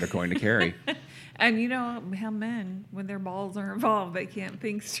may have hurt, according to Carrie. And you know how men, when their balls are involved, they can't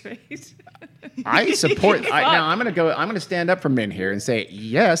think straight. I support. Now I'm going to stand up for men here and say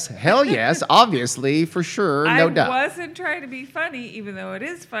yes, hell yes, obviously, for sure, no doubt. I wasn't trying to be funny, even though it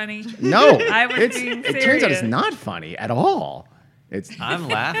is funny. No, I was being it turns out it's serious. not funny at all. It's I'm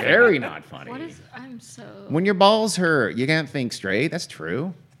laughing. very not funny. What is? I'm so. When your balls hurt, you can't think straight. That's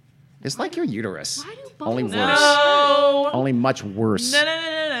true. It's like your uterus. Why do Only balls worse. No. Only much worse.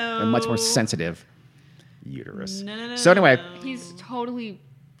 No. And much more sensitive. Uterus. No. So anyway, He's totally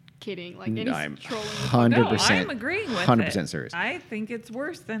kidding. Like, and he's I'm trolling. 100%. No, I'm agreeing with 100% it. serious. I think it's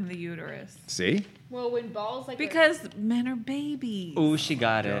worse than the uterus. See? Well, when balls like Because men are babies. Ooh, she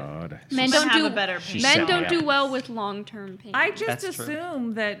got it. God. men She don't might have do a better pain. men She's don't so- do well with long-term pain. I just That's true.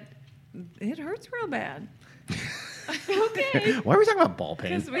 assume that it hurts real bad. Okay. Why are we talking about ball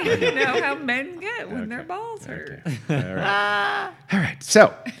pain? Because we need to know how men get when their balls hurt. All right.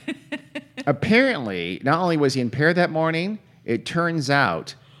 So apparently, not only was he impaired that morning, it turns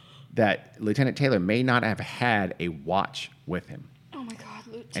out that Lieutenant Taylor may not have had a watch with him. Oh my God,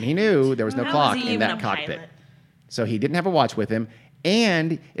 Luke. And he knew there was no How clock was he in even that a cockpit. pilot? So he didn't have a watch with him.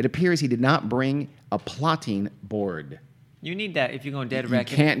 And it appears he did not bring a plotting board. You need that if you're going dead You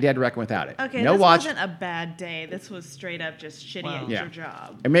reckon. can't dead reckon without it. Okay, no this watch. wasn't a bad day. This was straight up just shitty Wow. at Yeah. your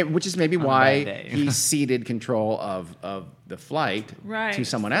job. And which is maybe On a why bad day. he ceded control of the flight Right, to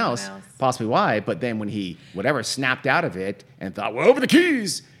someone someone else, else. possibly why. But then when he, whatever, snapped out of it and thought, we're over the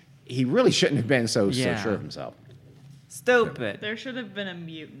keys, he really shouldn't have been so Yeah. sure of himself. Stupid. There should have been a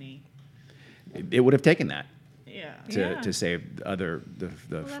mutiny. It would have taken that Yeah. to save the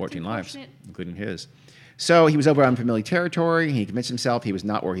 14 lives, unfortunate. including his. So he was over unfamiliar territory. He convinced himself he was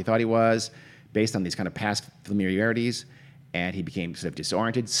not where he thought he was based on these kind of past familiarities. And he became sort of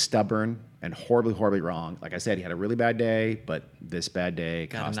disoriented, stubborn, and horribly, horribly wrong. Like I said, he had a really bad day, but this bad day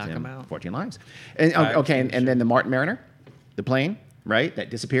Gotta cost knock him him out. 14 lives. And, Right, okay, and then the Martin Mariner, the plane, right, that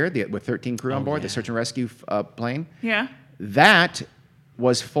disappeared with 13 crew on Oh, board, the yeah. search and rescue plane. Yeah. That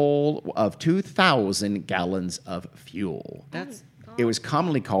was full of 2,000 gallons of fuel. That's It was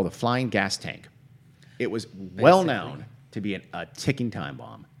commonly called the flying gas tank. It was well known to be a ticking time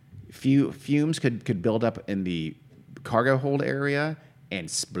bomb. Fumes could build up in the cargo hold area and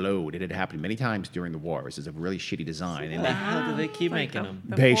explode. It had happened many times during the war. This is a really shitty design. And the hell do they keep making them?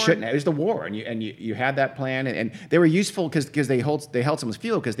 they shouldn't. It was the war, and you had that plan, and they were useful because they held someone's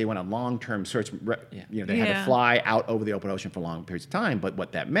fuel because they went on long-term search. Yeah. They had to Yeah. fly out over the open ocean for long periods of time. But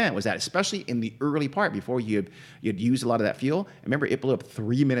what that meant was that, especially in the early part, before you'd used a lot of that fuel, remember it blew up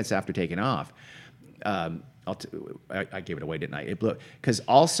 3 minutes after taking off. I gave it away, didn't I? It blew because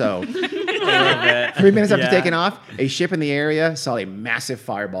also 3 minutes after Yeah. taking off, a ship in the area saw a massive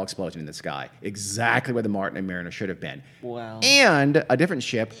fireball explosion in the sky, exactly where the Martin and Mariner should have been. Wow. And a different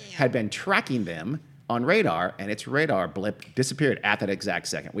ship had been tracking them on radar, and its radar blip disappeared at that exact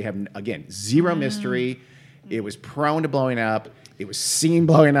second. We have again zero mystery. It was prone to blowing up. It was seen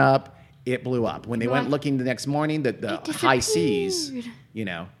blowing up. It blew up. When they went looking the next morning, the high seas,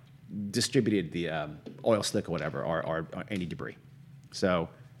 distributed the oil slick or whatever, or any debris. So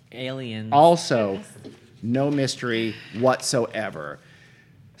Aliens. also no mystery whatsoever.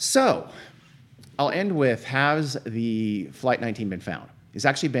 So I'll end with, has the Flight 19 been found? It's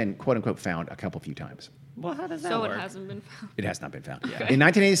actually been, quote unquote, found a couple few times. Well, how does that So work? it hasn't been found. It has not been found. In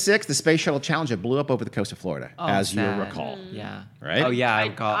 1986, the Space Shuttle Challenger blew up over the coast of Florida, Oh, as sad. you recall. Yeah. Right? Oh yeah, I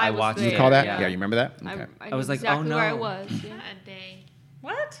I was watched there. You recall that? Yeah. Yeah, you remember that? I, Okay. I, I was knew like, exactly oh, where I no. was. Yeah. A day.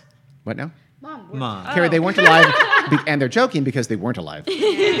 What? What now? Mom. Carrie, they weren't alive, and they're joking because they weren't alive.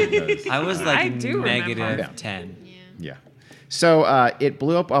 I was I like do remember. negative 10. Yeah. Yeah. So it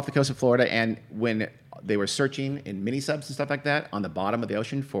blew up off the coast of Florida, and when they were searching in mini subs and stuff like that on the bottom of the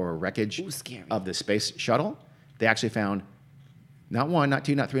ocean for wreckage scary. of the space shuttle, they actually found not one, not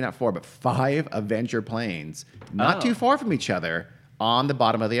two, not three, not four, but 5 Avenger planes, not Oh. too far from each other, on the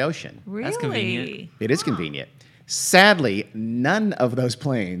bottom of the ocean. Really? That's convenient. It is convenient. Sadly, none of those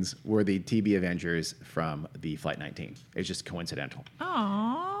planes were the TB Avengers from the Flight 19. It's just coincidental.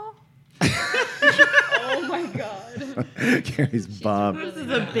 Aww. Oh my god. Carrie's bummed. This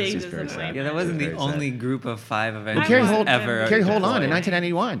is a big She's very sad. disappointment. Yeah, that wasn't the Very sad. only group of 5 Avengers Carrie, hold- ever. Carrie, hold on. In deployed.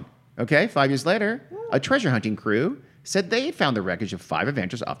 1991, okay, 5 years later, a treasure hunting crew said they had found the wreckage of 5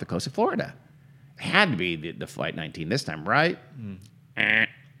 Avengers off the coast of Florida. Had to be the Flight 19 this time, right? Eh.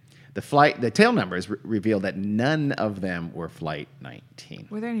 The tail numbers revealed that none of them were Flight 19.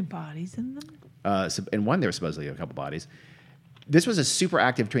 Were there any bodies in them? So in one, there were supposedly a couple bodies. This was a super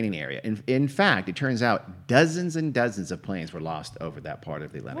active training area. In fact, it turns out dozens and dozens of planes were lost over that part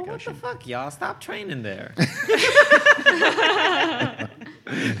of the Atlantic Well, what Ocean. the fuck, y'all? Stop training there.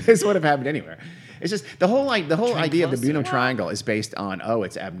 This would have happened anywhere. It's just the whole idea of the Bermuda Triangle is based on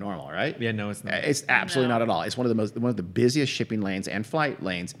it's abnormal, right? Yeah, no, it's not. It's absolutely not at all. It's one of the busiest shipping lanes and flight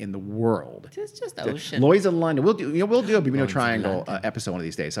lanes in the world. It's just ocean. Lloyd's of London. We'll do a Bermuda Lloyd's of Triangle London. episode one of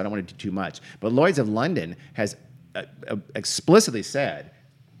these days, so I don't want to do too much. But Lloyd's of London has explicitly said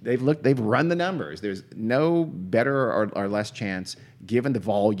they've run the numbers. There's no better or less chance, given the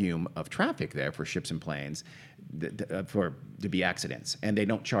volume of traffic there for ships and planes, to be accidents, and they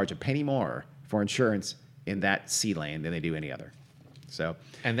don't charge a penny more for insurance in that sea lane than they do any other. So.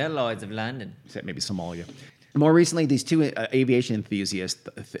 And they're Lloyd's of London. Except maybe Somalia. More recently, these 2 aviation enthusiasts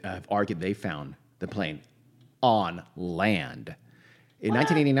have argued they found the plane on land. In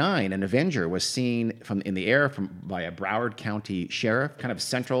 1989, an Avenger was seen in the air by a Broward County sheriff, kind of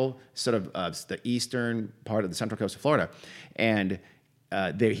central, sort of the eastern part of the central coast of Florida, and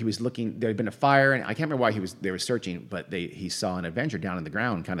he was looking. There had been a fire, and I can't remember why they were searching, but he saw an Avenger down in the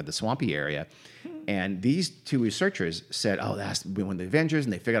ground, kind of the swampy area, and these two researchers said, "Oh, that's one of the Avengers,"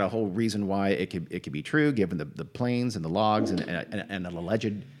 and they figured out a whole reason why it could be true, given the planes and the logs and an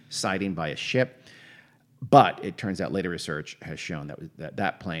alleged sighting by a ship. But it turns out later research has shown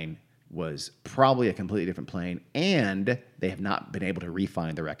that plane was probably a completely different plane, and they have not been able to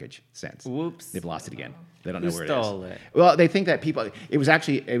refine the wreckage since. Whoops. They've lost it again. They don't know where stole it is. it? Well, they think that it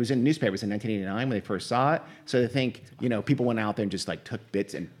was in newspapers in 1989 when they first saw it. So they think, people went out there and just like took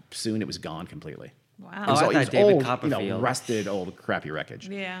bits, and soon it was gone completely. Wow. It was, I it was thought David old, Copperfield. rusted, old, crappy wreckage.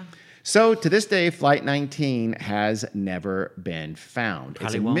 Yeah. So to this day, Flight 19 has never been found.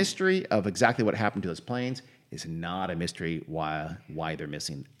 Probably It's a won't. mystery of exactly what happened to those planes. It's not a mystery why they're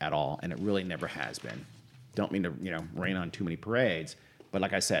missing at all, and it really never has been. Don't mean to rain on too many parades, but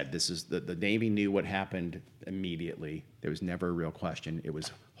like I said, this is the Navy knew what happened immediately. There was never a real question. It was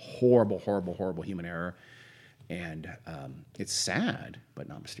horrible, horrible, horrible human error, and it's sad but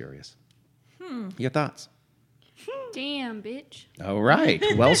not mysterious. Your thoughts? Damn, bitch. All right.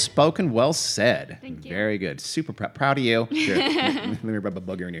 Well spoken, well said. Thank you. Very good. Super proud of you. Here, let me rub a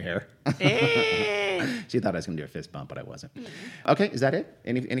booger in your hair. She thought I was going to do a fist bump, but I wasn't. Okay, is that it?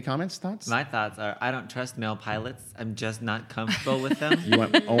 Any comments, thoughts? My thoughts are: I don't trust male pilots. I'm just not comfortable with them. You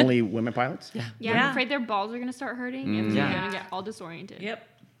want only women pilots? Yeah, Yeah. I'm afraid their balls are gonna start hurting and Yeah. they're gonna get all disoriented. Yep.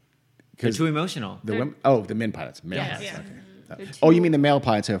 They're too emotional. The women, the men pilots. Male Yes. pilots. Yeah. Okay. They're Oh, too- you mean the male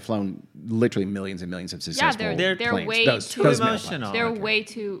pilots who have flown literally millions and millions of successful they're planes? way those, too those male emotional. pilots. They're Okay. way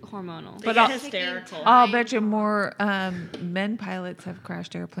too hormonal. They But get I'll- hysterical. I'll bet you more men pilots have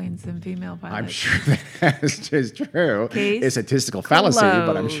crashed airplanes than female pilots. I'm sure that is true. Case It's statistical fallacy,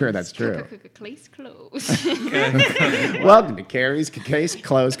 but I'm sure that's true. Case closed. Welcome to Carrie's Case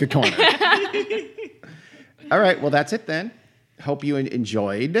Closed Corner. All right, well, that's it then. Hope you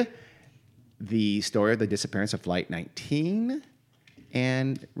enjoyed the story of the disappearance of Flight 19,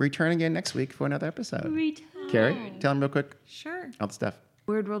 and return again next week for another episode. Carrie, tell them real quick Sure. all the stuff.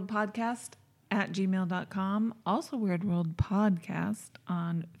 Weird World Podcast at gmail.com. Also Weird World Podcast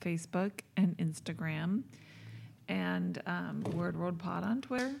on Facebook and Instagram. And Weird World Pod on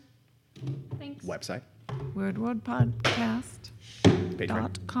Twitter. Thanks. Website, Weird World Podcast.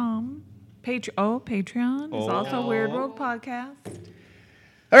 Patreon. .com. Patreon is also Weird World Podcast.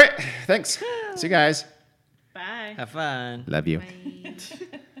 All right, thanks. See you guys. Bye. Have fun. Love you.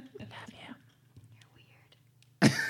 Bye.